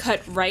I'm going to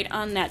cut right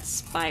on that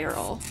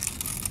spiral.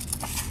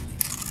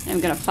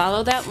 I'm going to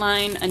follow that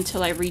line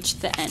until I reach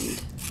the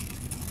end.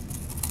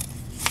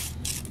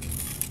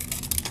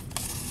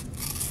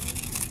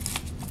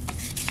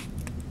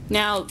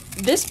 Now,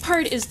 this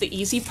part is the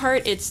easy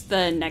part. It's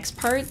the next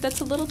part that's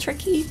a little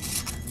tricky,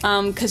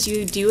 because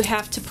you do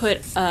have to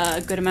put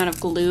a good amount of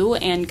glue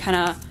and kind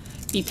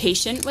of be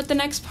patient with the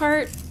next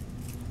part.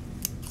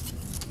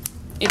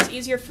 It's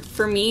easier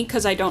for me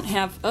because I don't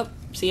have, oh,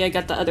 see, I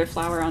got the other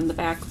flower on the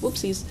back.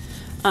 Whoopsies.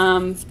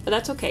 But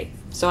that's okay.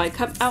 So I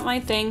cut out my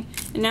thing,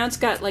 and now it's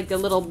got like a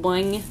little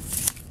bling.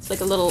 It's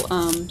like a little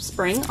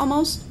spring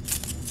almost.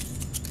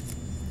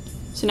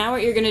 So now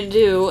what you're going to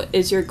do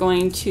is you're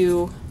going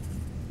to,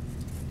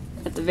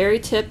 at the very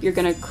tip, you're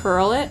going to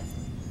curl it.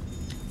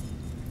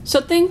 So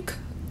think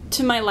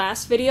to my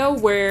last video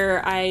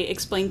where I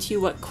explained to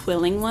you what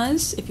quilling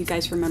was, if you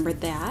guys remember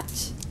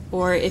that.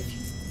 Or if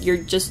you're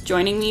just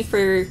joining me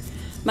for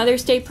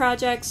Mother's Day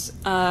projects,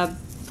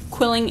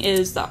 quilling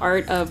is the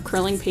art of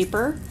curling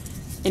paper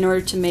in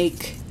order to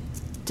make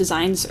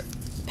designs,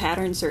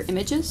 patterns, or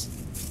images.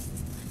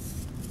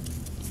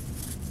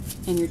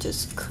 And you're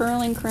just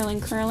curling,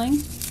 curling, curling.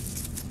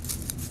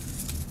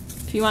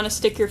 If you want to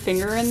stick your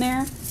finger in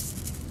there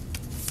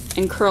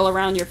and curl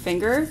around your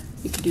finger,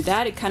 you can do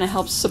that. It kind of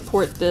helps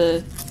support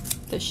the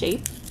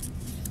shape.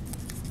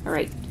 All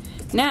right,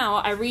 Now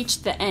I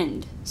reached the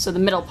end, so the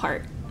middle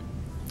part.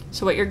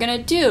 So what you're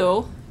gonna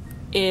do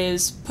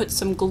is put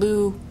some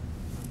glue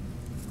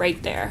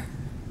right there,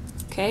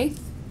 okay?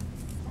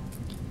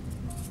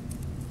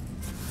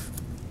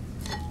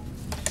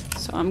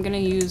 So I'm gonna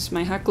use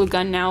my hot glue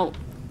gun. Now,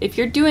 if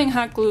you're doing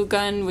hot glue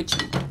gun, which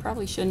you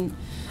probably shouldn't,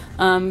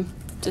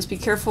 just be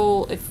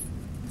careful if,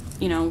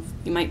 you know,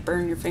 you might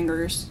burn your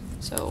fingers,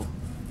 so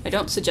I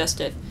don't suggest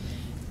it.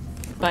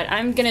 But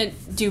I'm gonna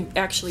do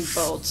actually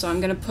both. So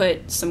I'm gonna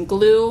put some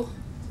glue,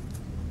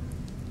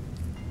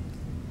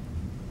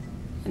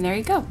 and there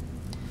you go.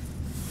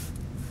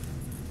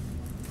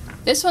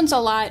 This one's a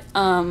lot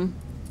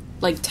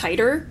like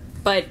tighter,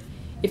 but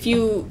if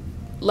you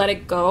let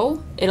it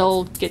go,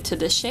 it'll get to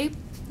this shape.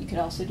 You could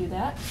also do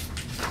that.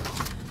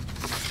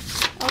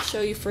 I'll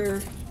show you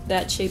for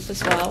that shape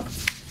as well.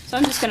 So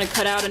I'm just gonna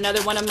cut out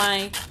another one of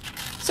my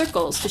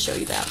circles to show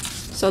you that.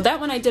 So that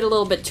one I did a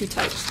little bit too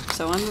tight.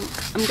 So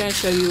I'm gonna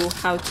show you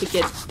how to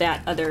get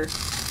that other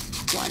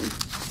one.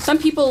 Some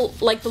people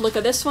like the look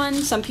of this one,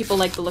 some people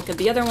like the look of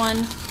the other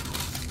one.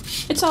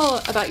 It's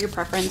all about your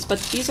preference, but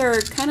these are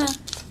kind of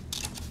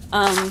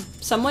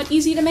somewhat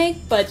easy to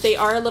make, but they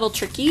are a little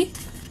tricky.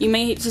 You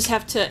may just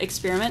have to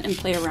experiment and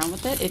play around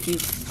with it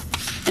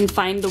and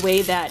find the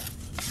way that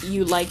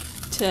you like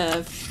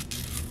to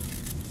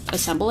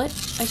assemble it,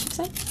 I should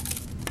say.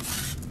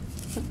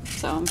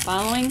 So I'm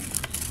following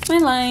my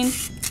line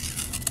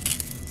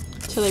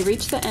till I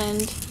reach the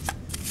end.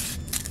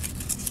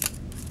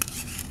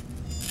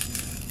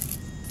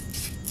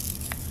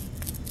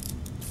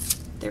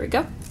 There we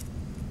go.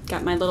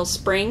 Got my little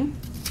spring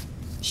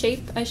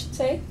shape, I should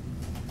say.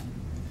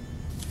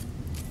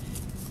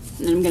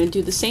 And then I'm going to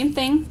do the same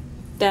thing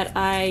that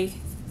I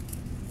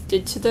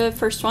did to the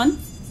first one.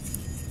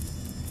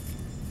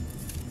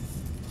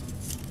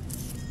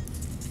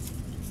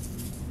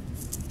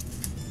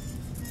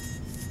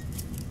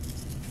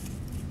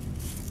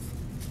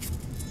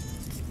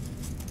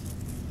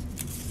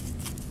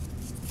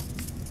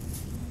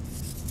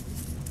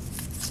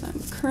 So I'm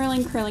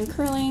curling, curling,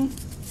 curling.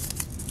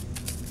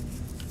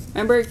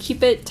 Remember,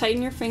 keep it tight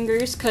in your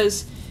fingers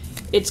because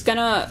it's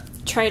gonna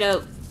try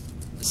to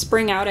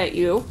spring out at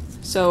you.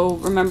 So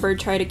remember,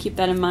 try to keep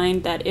that in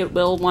mind that it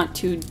will want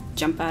to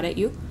jump out at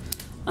you.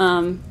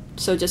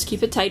 So just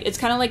keep it tight. It's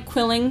kind of like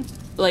quilling.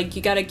 Like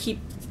you gotta keep,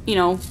 you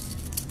know,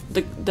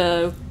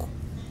 the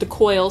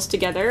coils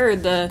together or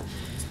the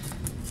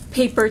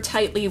paper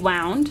tightly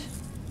wound.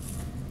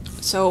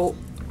 So,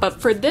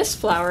 but for this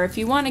flower, if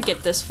you want to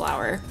get this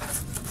flower,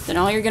 then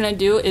all you're gonna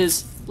do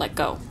is let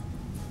go.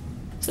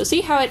 So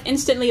see how it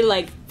instantly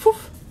like,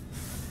 poof,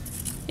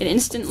 it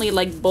instantly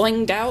like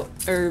boinged out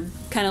or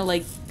kind of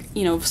like,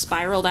 you know,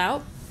 spiraled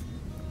out.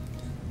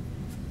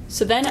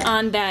 So then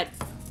on that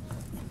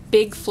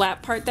big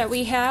flat part that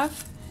we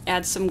have,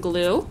 add some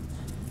glue.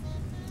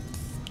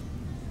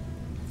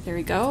 There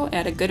we go,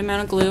 add a good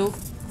amount of glue.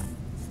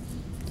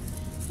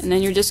 And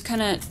then you're just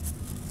kind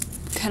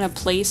of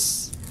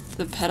place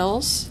the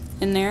petals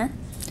in there.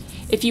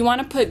 If you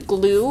want to put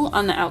glue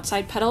on the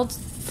outside petals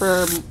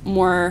for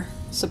more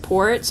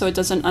support so it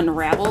doesn't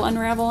unravel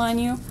on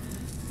you,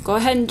 go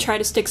ahead and try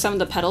to stick some of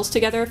the petals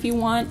together if you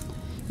want.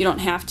 You don't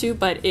have to,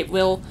 but it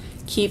will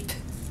keep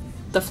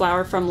the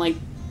flower from like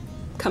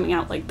coming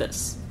out like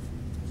this.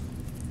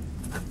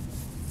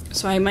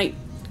 So I might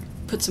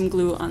put some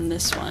glue on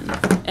this one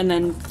and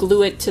then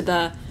glue it to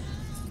the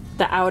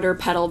outer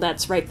petal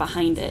that's right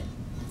behind it,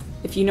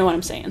 if you know what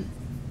I'm saying.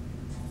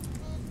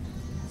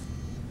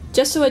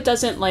 Just so it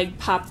doesn't like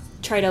pop,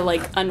 try to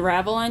like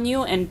unravel on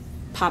you and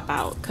pop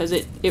out, because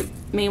it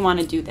may want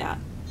to do that.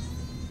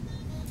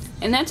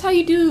 And that's how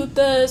you do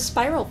the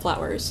spiral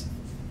flowers.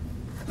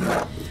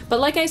 But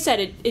like I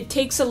said, it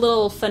takes a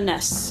little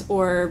finesse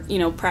or, you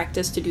know,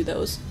 practice to do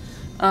those.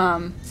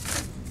 I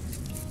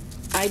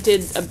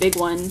did a big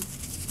one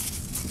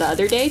the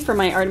other day for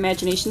my Art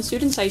Imagination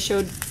students. I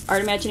showed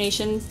Art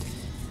Imagination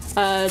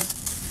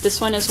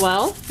this one as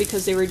well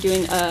because they were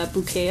doing a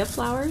bouquet of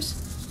flowers.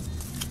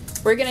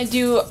 We're gonna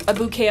do a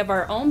bouquet of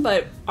our own,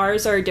 but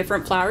ours are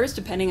different flowers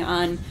depending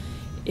on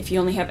if you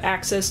only have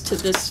access to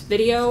this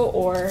video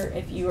or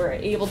if you are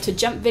able to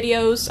jump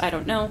videos. I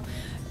don't know.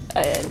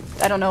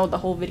 I don't know the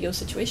whole video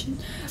situation.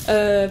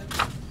 But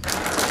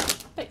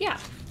yeah.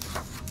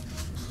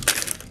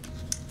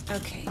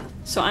 Okay,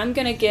 so I'm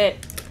gonna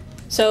get,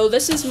 so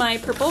this is my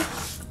purple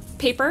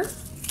paper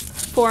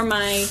for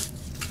my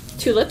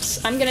tulips.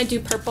 I'm gonna do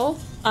purple.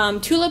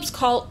 Tulips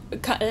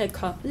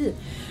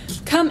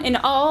come in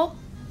all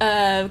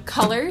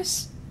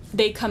colors.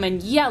 They come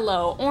in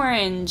yellow,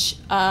 orange,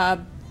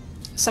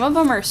 some of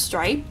them are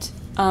striped.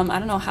 I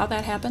don't know how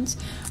that happens.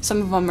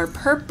 Some of them are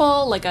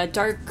purple, like a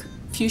dark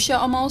fuchsia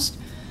almost.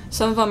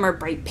 Some of them are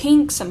bright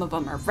pink, some of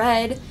them are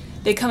red.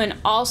 They come in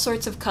all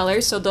sorts of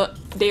colors, so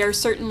they are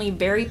certainly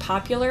very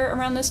popular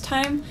around this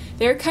time.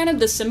 They're kind of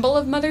the symbol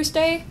of Mother's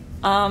Day.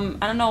 I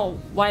don't know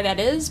why that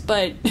is,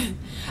 but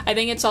I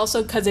think it's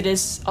also because it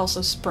is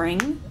also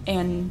spring,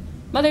 and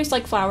mothers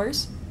like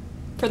flowers.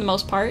 for the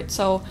most part,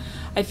 so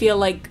I feel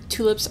like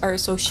tulips are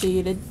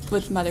associated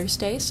with Mother's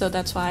Day, so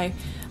that's why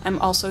I'm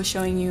also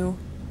showing you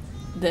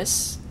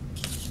this,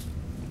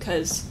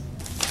 because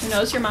who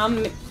knows, your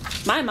mom,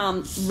 my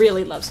mom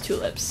really loves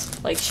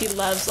tulips. Like, she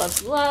loves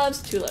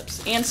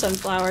tulips and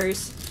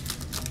sunflowers.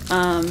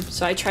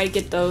 So I try to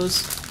get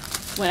those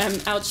when I'm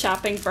out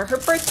shopping for her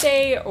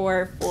birthday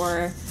or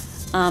for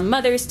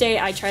Mother's Day.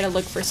 I try to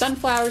look for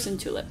sunflowers and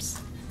tulips.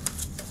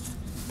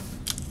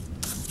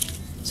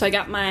 So I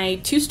got my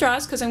 2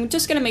 straws because I'm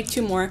just gonna make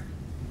 2 more,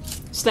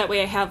 so that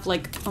way I have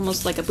like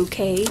almost like a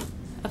bouquet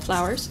of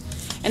flowers.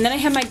 And then I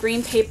have my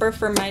green paper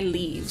for my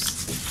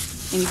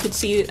leaves, and you can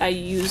see I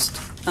used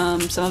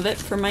some of it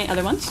for my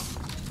other ones.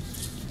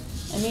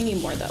 I may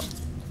need more though.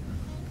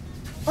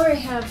 Or I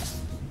have,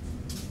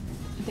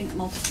 I think,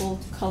 multiple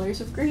colors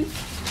of green.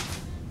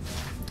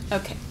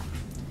 Okay,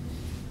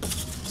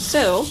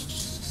 so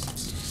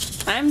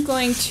I'm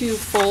going to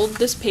fold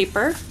this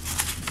paper,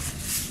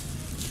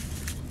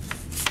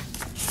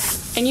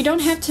 and you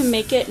don't have to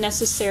make it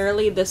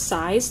necessarily the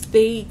size.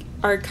 They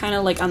are kind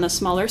of like on the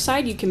smaller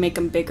side. You can make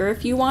them bigger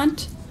if you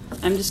want.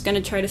 I'm just going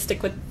to try to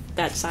stick with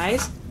that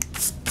size.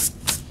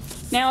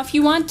 Now, if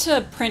you want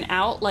to print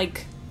out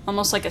like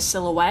almost like a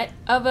silhouette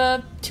of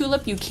a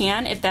tulip, you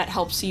can, if that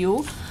helps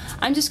you.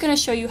 I'm just going to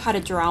show you how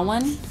to draw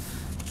one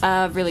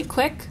really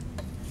quick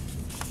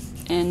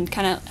and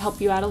kind of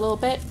help you out a little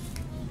bit.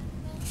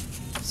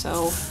 So,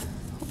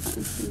 hold on,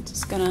 I'm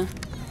just gonna,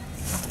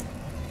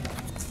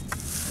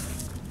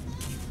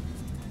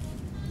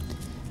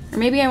 or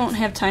maybe I won't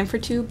have time for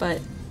 2,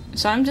 but,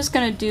 so I'm just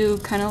gonna do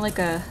kind of like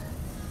a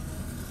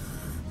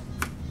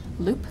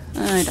loop.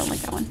 I don't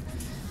like that one.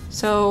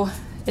 So,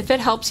 if it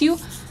helps you,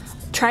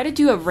 try to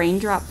do a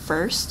raindrop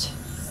first.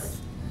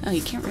 Oh,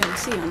 you can't really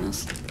see on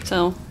this.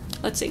 So,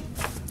 let's see.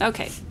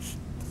 Okay,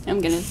 I'm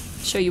gonna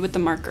show you with the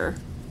marker.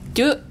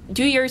 Do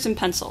yours in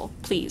pencil,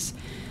 please,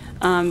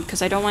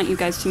 because I don't want you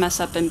guys to mess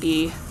up and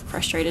be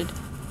frustrated.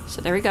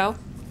 So there we go.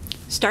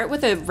 Start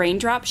with a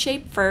raindrop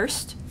shape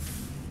first,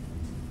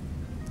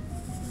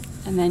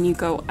 and then you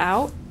go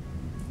out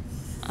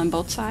on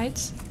both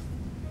sides,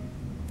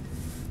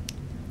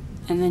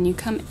 and then you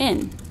come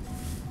in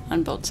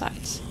on both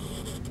sides.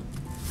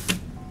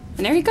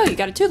 And there you go, you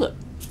got a tulip.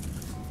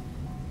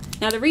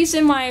 Now the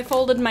reason why I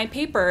folded my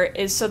paper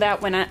is so that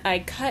when I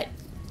cut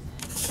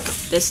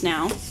this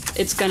now,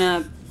 it's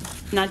gonna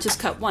not just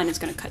cut 1, it's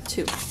gonna cut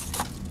 2.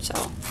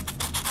 So,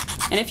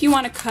 and if you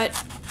want to cut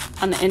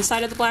on the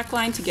inside of the black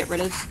line to get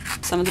rid of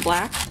some of the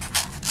black,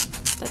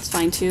 that's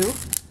fine too.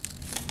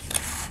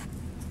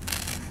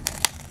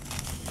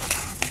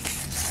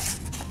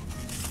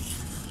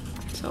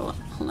 So,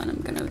 hold on,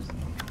 I'm gonna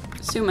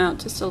zoom out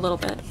just a little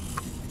bit.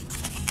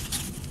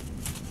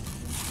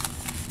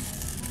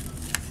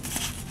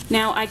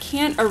 Now, I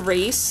can't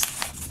erase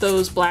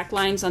those black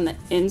lines on the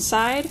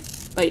inside,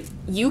 but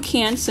you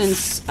can,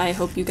 since I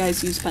hope you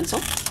guys use pencil.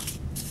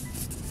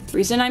 The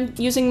reason I'm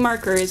using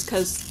marker is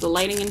because the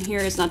lighting in here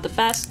is not the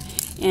best,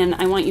 and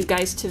I want you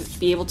guys to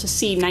be able to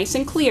see nice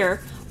and clear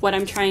what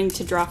I'm trying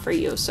to draw for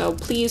you. So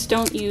please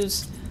don't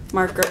use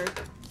marker,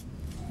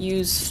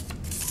 use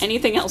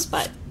anything else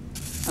but,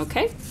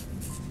 okay?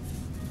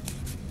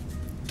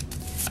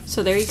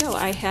 So there you go,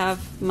 I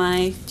have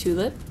my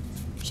tulip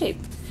shape.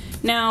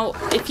 Now,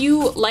 if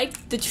you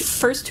like the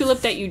first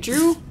tulip that you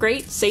drew,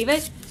 great, save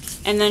it.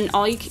 And then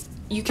all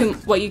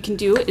what you can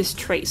do is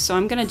trace. So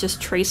I'm gonna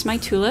just trace my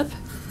tulip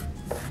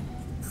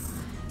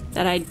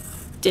that I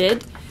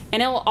did,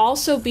 and it will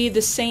also be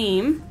the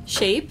same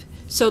shape,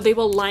 so they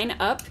will line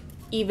up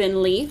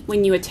evenly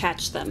when you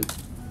attach them.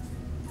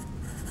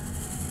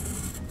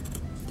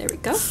 There we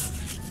go.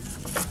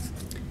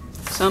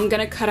 So I'm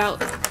gonna cut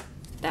out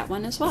that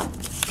one as well.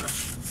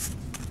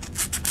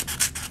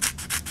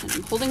 And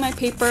I'm holding my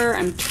paper,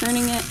 I'm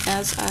turning it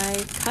as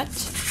I cut,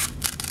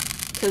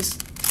 because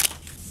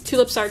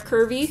tulips are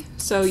curvy,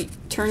 so you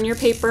turn your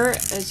paper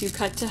as you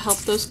cut to help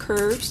those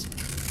curves.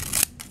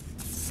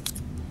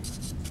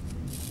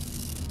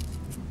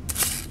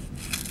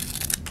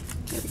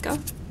 There we go.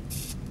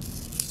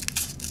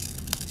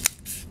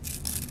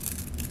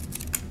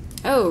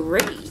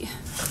 Alrighty.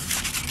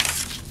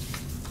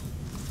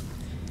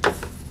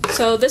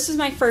 So this is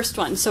my first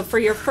one. So for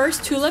your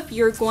first tulip,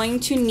 you're going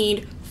to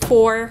need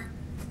 4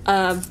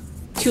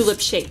 tulip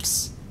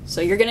shapes. So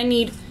you're gonna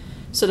need,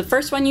 so the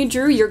first one you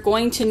drew, you're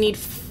going to need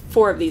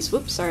 4 of these.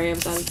 Whoops, sorry, I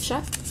was out of the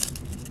shot.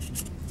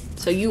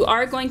 So you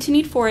are going to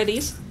need 4 of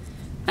these.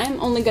 I'm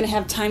only gonna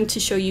have time to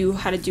show you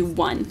how to do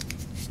 1,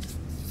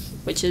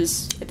 which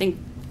is, I think,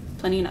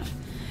 plenty enough.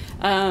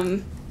 I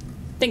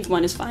think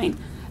 1 is fine.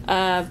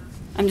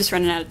 I'm just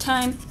running out of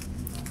time.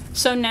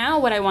 So now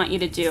what I want you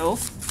to do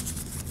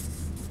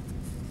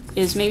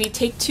is maybe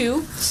take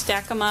 2,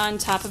 stack them on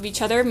top of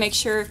each other, make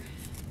sure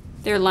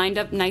they're lined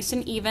up nice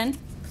and even,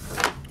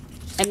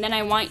 and then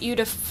I want you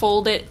to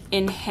fold it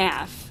in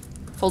half.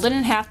 Fold it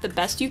in half the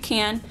best you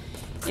can.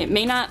 It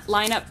may not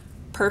line up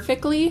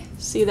perfectly.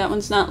 See, that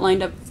one's not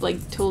lined up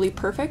like totally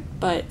perfect,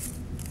 but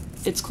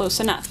it's close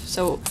enough.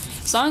 So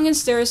as long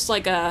as there's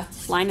like a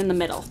line in the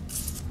middle,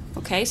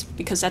 okay?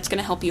 Because that's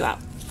gonna help you out.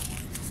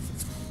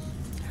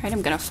 All right,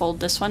 I'm gonna fold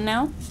this one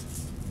now.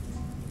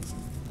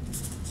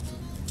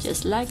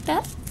 Just like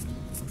that.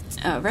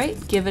 All right,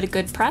 give it a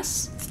good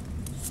press.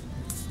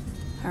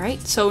 All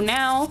right, so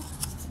now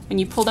when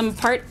you pull them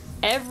apart,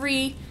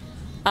 every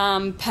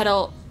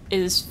petal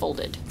is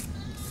folded.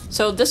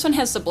 So this one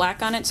has the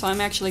black on it, so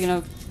I'm actually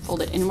gonna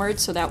fold it inward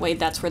so that way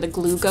that's where the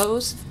glue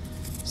goes.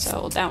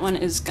 So that one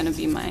is gonna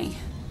be my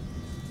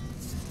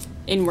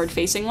inward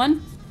facing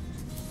one.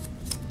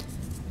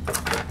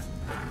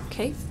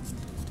 Okay.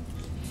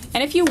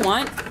 And if you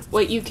want,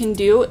 what you can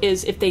do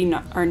is if they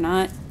are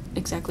not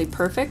exactly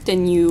perfect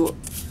and you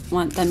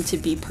want them to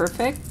be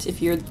perfect,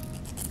 if you're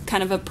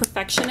kind of a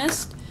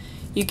perfectionist,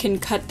 you can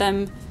cut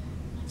them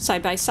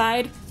side by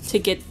side to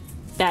get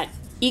that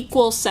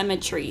equal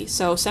symmetry.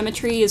 So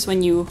symmetry is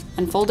when you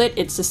unfold it,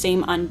 it's the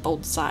same on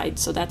both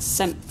sides. So that's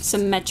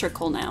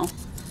symmetrical now.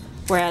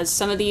 Whereas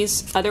some of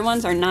these other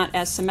ones are not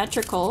as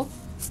symmetrical,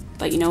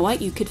 but you know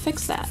what? You could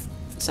fix that.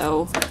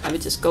 So I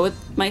would just go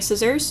with my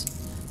scissors,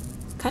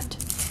 cut,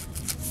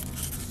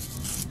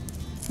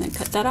 and then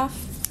cut that off,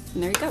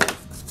 and there you go.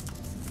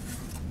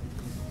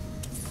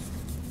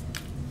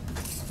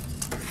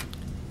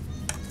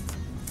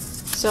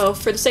 So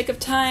for the sake of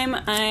time,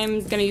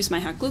 I'm gonna use my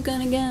hot glue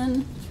gun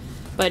again,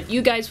 but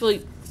you guys will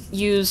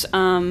use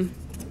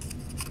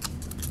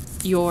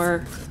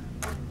your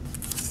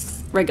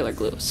regular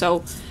glue.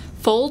 So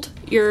fold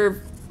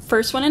your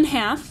first one in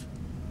half,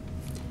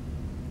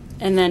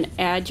 and then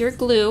add your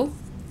glue,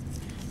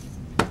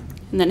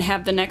 and then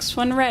have the next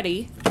one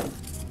ready,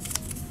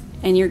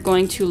 and you're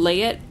going to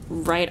lay it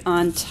right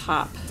on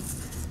top.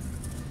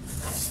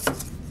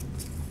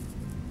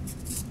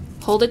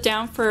 Hold it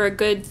down for a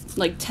good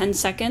like 10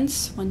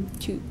 seconds. 1,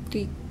 2,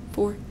 3,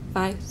 4,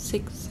 5,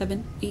 6,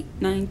 7, 8,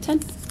 9, 10.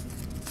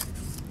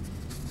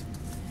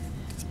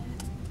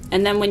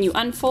 And then when you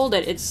unfold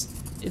it, it's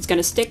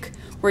gonna stick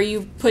where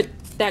you put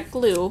that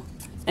glue,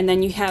 and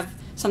then you have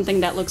something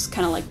that looks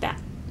kind of like that.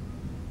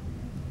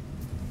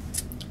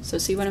 So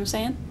see what I'm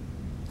saying?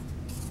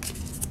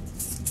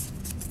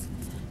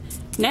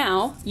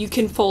 Now you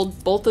can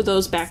fold both of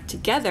those back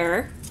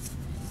together,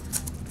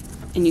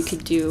 and you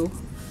could do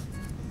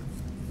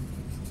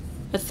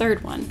a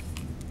third one.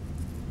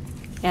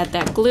 Add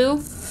that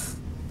glue,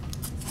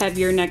 have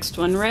your next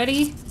one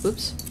ready.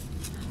 Oops.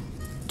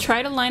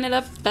 Try to line it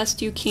up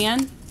best you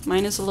can.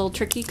 Mine is a little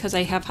tricky because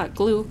I have hot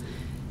glue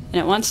and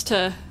it wants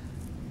to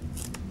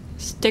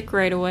stick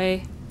right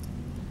away.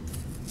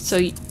 So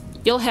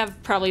you'll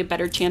have probably a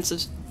better chance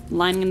of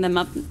lining them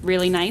up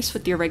really nice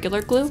with your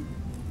regular glue.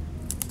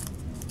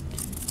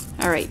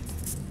 Alright,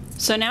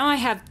 so now I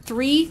have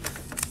 3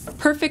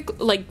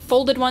 perfect, like,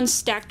 folded ones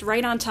stacked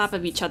right on top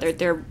of each other.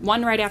 They're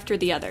one right after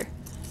the other.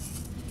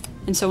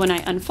 And so when I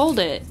unfold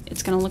it,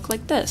 it's gonna look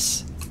like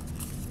this.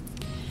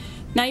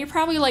 Now you're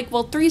probably like,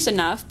 well, 3's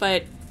enough,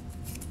 but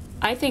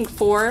I think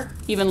 4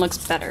 even looks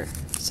better.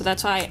 So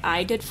that's why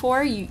I did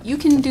 4. You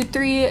can do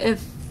 3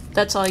 if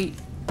that's all you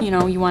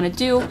want to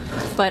do,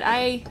 but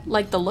I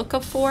like the look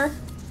of 4.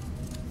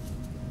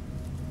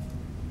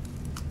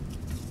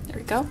 There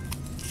we go.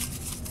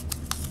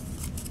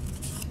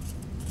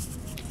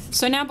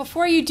 So now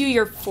before you do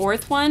your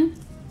 4th one,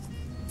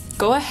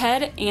 go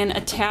ahead and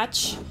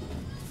attach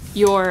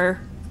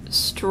your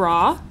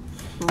straw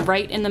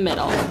right in the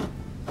middle.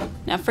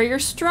 Now for your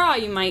straw,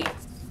 you might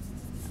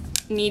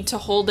need to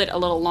hold it a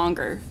little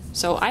longer.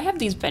 So I have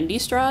these bendy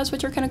straws,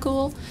 which are kind of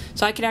cool.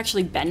 So I could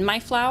actually bend my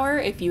flour.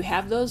 If you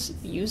have those,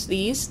 use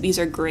these. These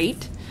are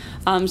great.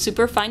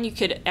 Super fun. You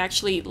could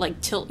actually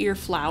like tilt your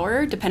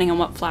flour, depending on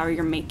what flour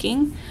you're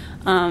making,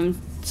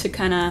 to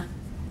kind of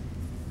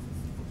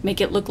make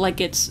it look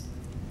like it's,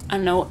 I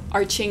don't know,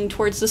 arching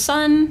towards the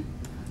sun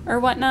or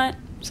whatnot.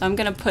 So I'm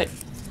gonna put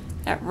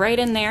that right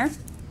in there.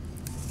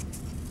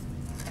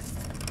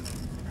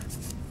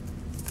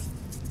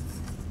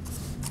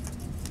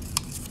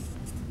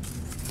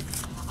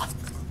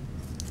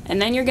 And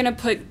then you're gonna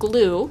put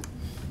glue.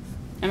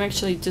 I'm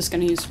actually just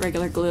gonna use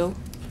regular glue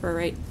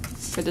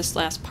for this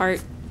last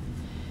part.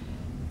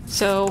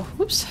 So,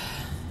 whoops,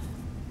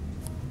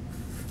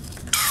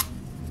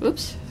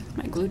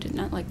 my glue did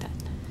not like that.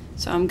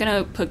 So I'm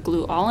gonna put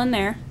glue all in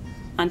there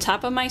on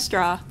top of my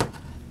straw,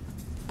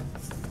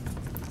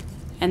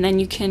 and then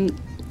you can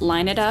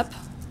line it up.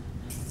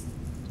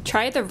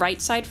 Try the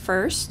right side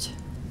first,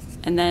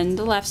 and then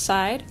the left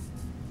side.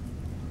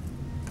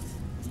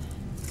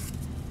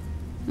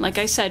 Like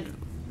I said,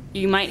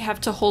 you might have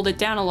to hold it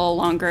down a little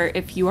longer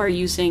if you are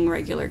using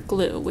regular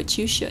glue, which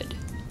you should.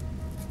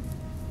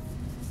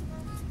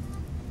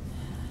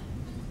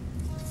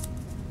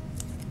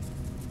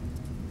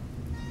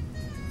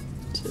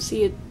 So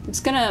see,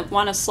 it's gonna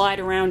want to slide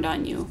around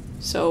on you.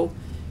 So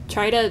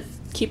try to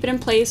keep it in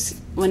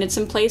place. When it's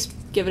in place,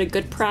 give it a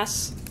good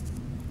press.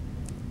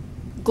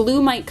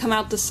 Glue might come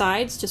out the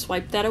sides, just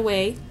wipe that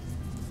away.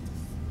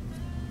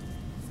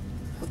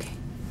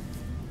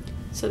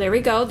 So there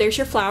we go, there's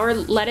your flour.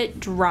 Let it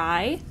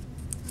dry.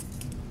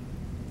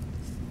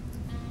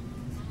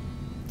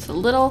 It's a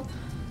little,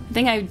 I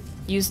think I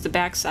used the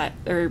back side,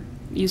 or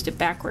used it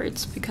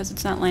backwards because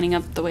it's not lining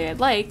up the way I'd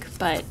like,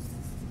 but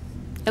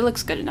it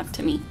looks good enough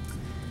to me.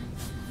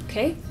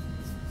 Okay.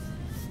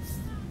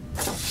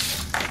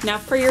 Now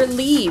for your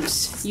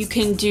leaves, you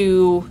can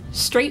do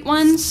straight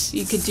ones.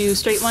 You could do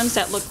straight ones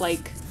that look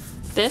like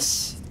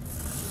this,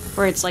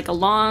 where it's like a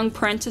long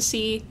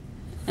parenthesis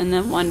and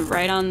then one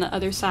right on the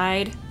other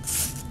side.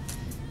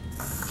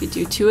 You could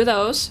do 2 of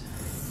those.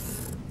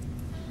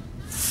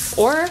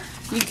 Or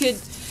you could,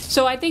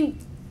 so I think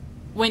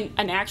when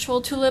an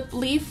actual tulip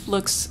leaf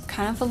looks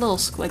kind of a little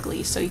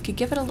squiggly, so you could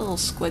give it a little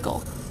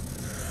squiggle.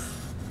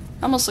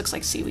 Almost looks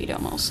like seaweed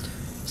almost.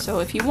 So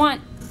if you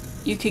want,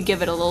 you could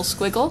give it a little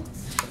squiggle.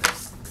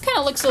 Kind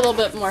of looks a little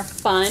bit more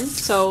fun.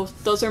 So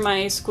those are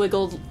my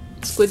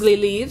squiggly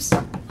leaves.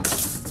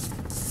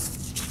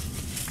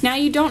 Now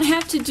you don't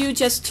have to do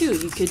just 2.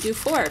 You could do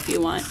 4 if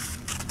you want.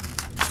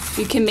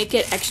 You can make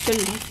it extra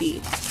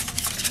leafy,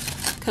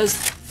 because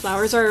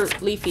flowers are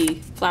leafy.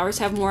 Flowers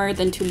have more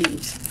than 2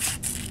 leaves.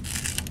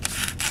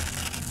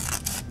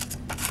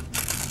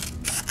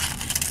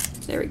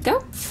 There we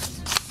go.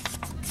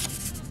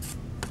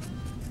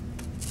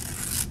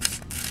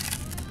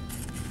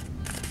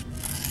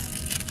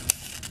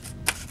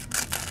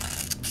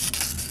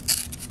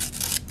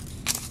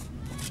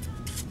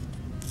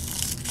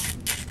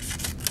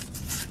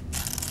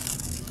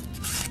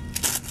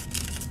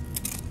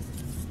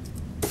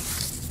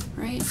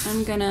 Right,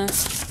 I'm gonna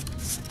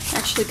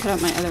actually cut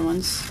out my other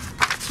ones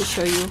to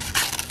show you.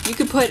 You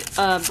could put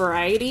a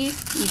variety.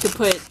 You could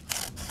put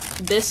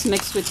this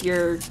mixed with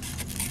your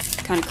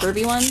kind of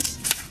curvy ones.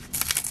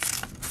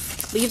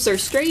 Leaves are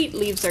straight,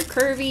 leaves are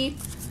curvy.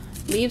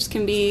 Leaves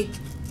can be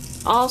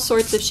all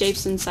sorts of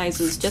shapes and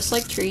sizes, just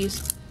like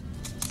trees.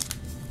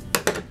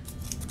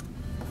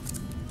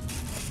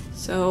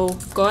 So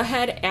go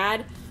ahead,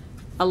 add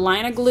a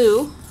line of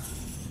glue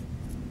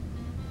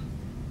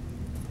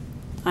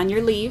on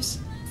your leaves.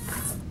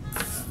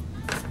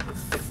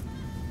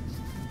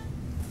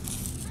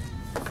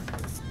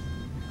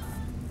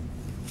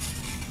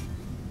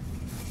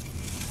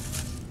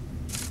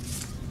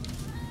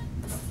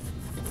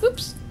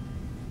 Oops.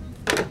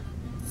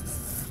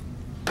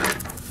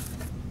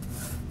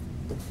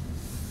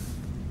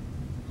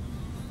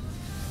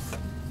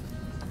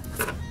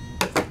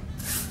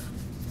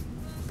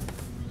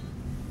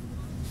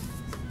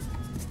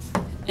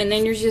 And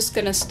then you're just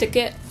gonna stick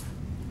it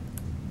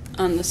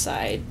on the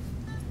side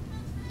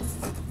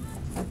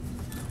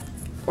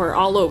or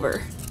all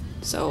over.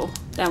 So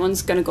that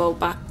one's gonna go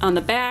back on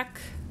the back,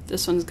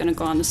 this one's gonna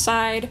go on the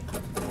side,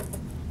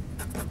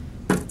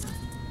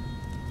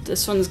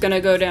 this one's gonna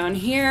go down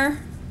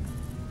here,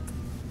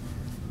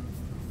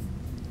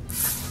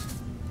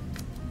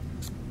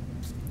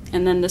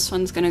 and then this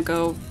one's gonna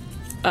go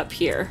up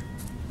here.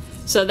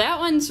 So that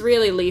one's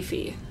really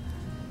leafy.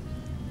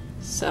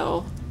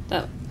 So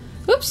that,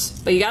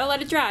 oops, but you gotta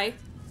let it dry,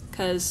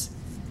 because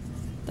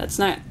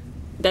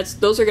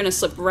those are gonna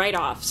slip right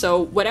off. So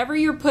whatever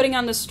you're putting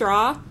on the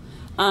straw,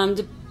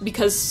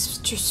 because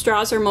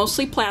straws are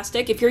mostly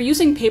plastic. If you're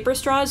using paper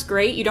straws,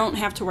 great, you don't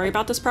have to worry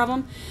about this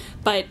problem.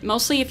 But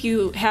mostly if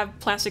you have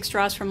plastic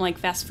straws from like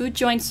fast food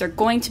joints, they're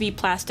going to be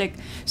plastic,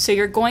 so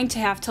you're going to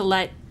have to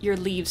let your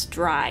leaves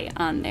dry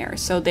on there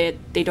so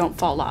that they don't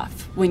fall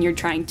off when you're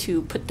trying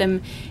to put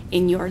them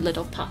in your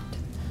little pot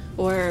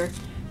or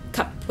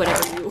cup,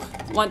 whatever you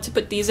want to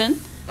put these in.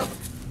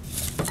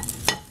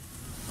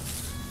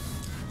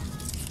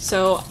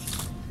 So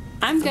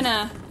I'm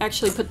gonna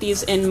actually put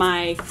these in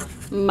my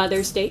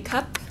Mother's Day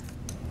cup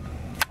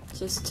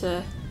just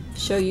to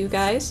show you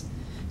guys.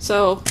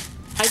 So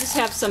I just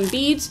have some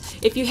beads.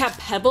 If you have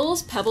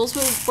pebbles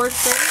will work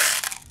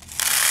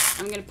great.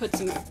 I'm gonna put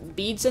some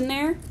beads in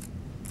there,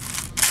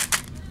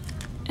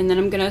 and then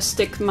I'm gonna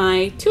stick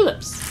my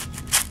tulips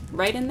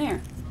right in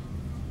there.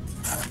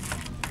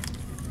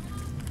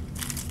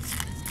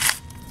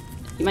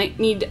 You might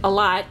need a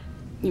lot.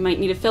 You might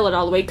need to fill it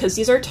all the way, because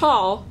these are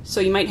tall,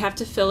 so you might have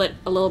to fill it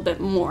a little bit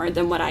more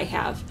than what I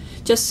have,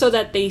 just so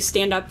that they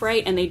stand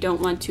upright and they don't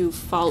want to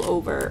fall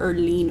over or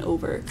lean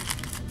over.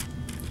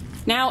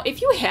 Now,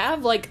 if you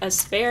have like a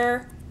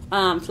spare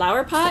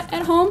flower pot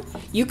at home,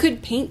 you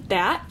could paint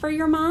that for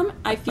your mom.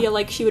 I feel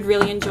like she would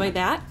really enjoy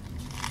that.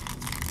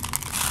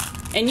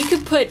 And you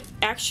could put,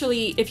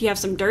 actually, if you have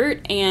some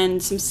dirt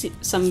and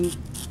some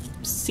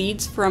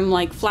seeds from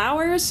like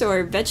flowers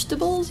or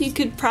vegetables, you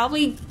could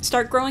probably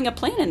start growing a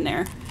plant in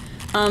there.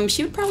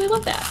 She would probably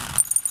love that.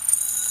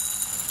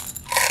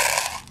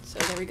 So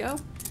there we go.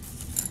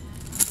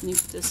 And you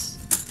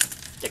just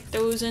stick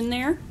those in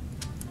there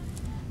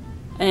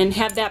and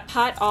have that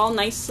pot all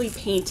nicely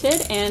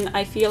painted. And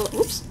I feel,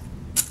 oops,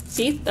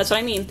 see, that's what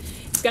I mean.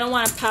 It's gonna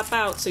want to pop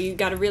out, so you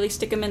gotta really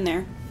stick them in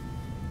there.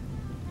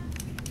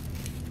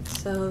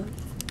 So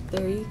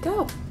there you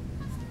go.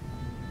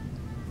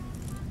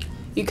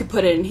 You could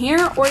put it in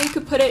here, or you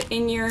could put it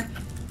in your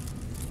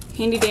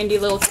handy dandy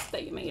little cup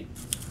that you made.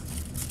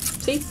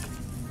 See?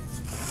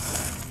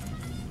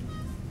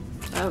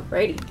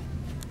 Alrighty.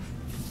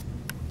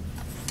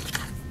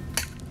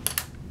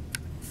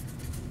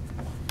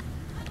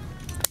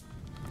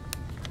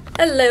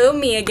 Hello,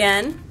 me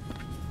again.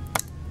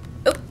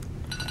 Oop.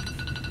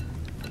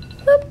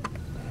 Oop.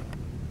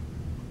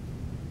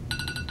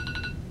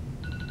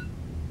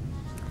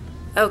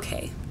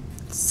 Okay,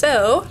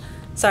 so,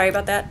 sorry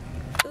about that.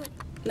 Oop.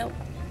 No.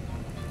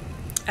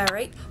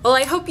 Alright, well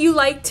I hope you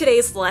liked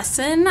today's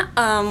lesson,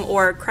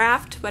 or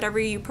craft, whatever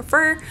you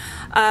prefer,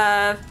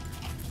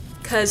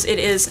 because it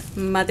is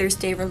Mother's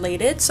Day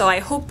related. So I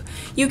hope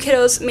you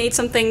kiddos made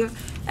something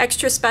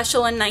extra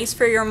special and nice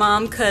for your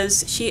mom,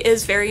 because she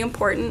is very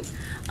important,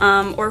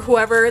 or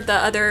whoever the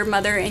other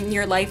mother in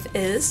your life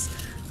is.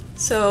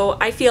 So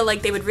I feel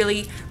like they would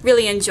really,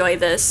 really enjoy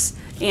this,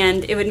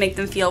 and it would make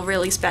them feel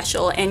really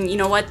special. And you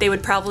know what? They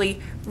would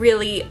probably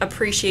really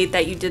appreciate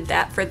that you did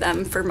that for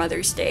them for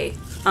Mother's Day,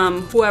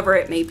 whoever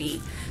it may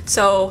be.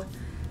 So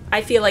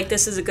I feel like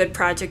this is a good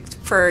project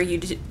for you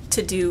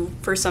to do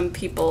for some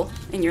people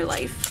in your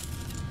life.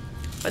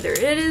 Whether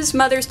it is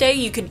Mother's Day,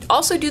 you could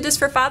also do this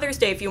for Father's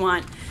Day if you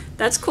want.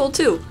 That's cool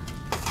too.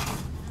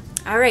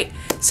 Alright,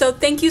 so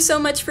thank you so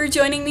much for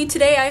joining me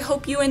today. I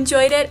hope you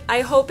enjoyed it.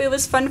 I hope it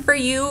was fun for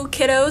you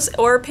kiddos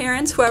or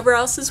parents, whoever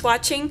else is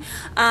watching.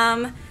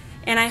 And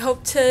I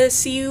hope to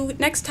see you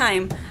next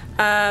time.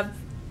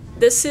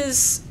 This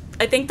is,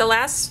 I think, the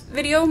last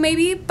video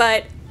maybe,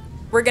 but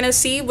we're gonna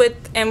see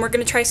and we're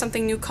gonna try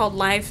something new called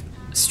live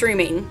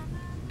streaming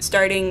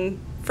starting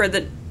for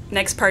the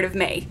next part of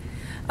May,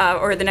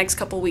 or the next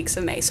couple weeks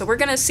of May. So we're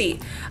gonna see.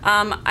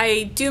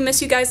 I do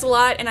miss you guys a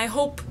lot, and I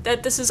hope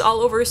that this is all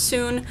over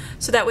soon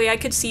so that way I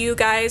could see you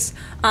guys.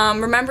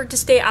 Remember to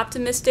stay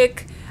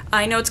optimistic.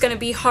 I know it's gonna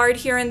be hard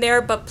here and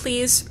there, but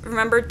please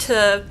remember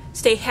to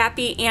stay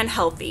happy and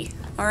healthy,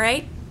 all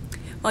right?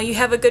 Well, you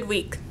have a good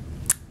week.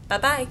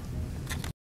 Bye-bye.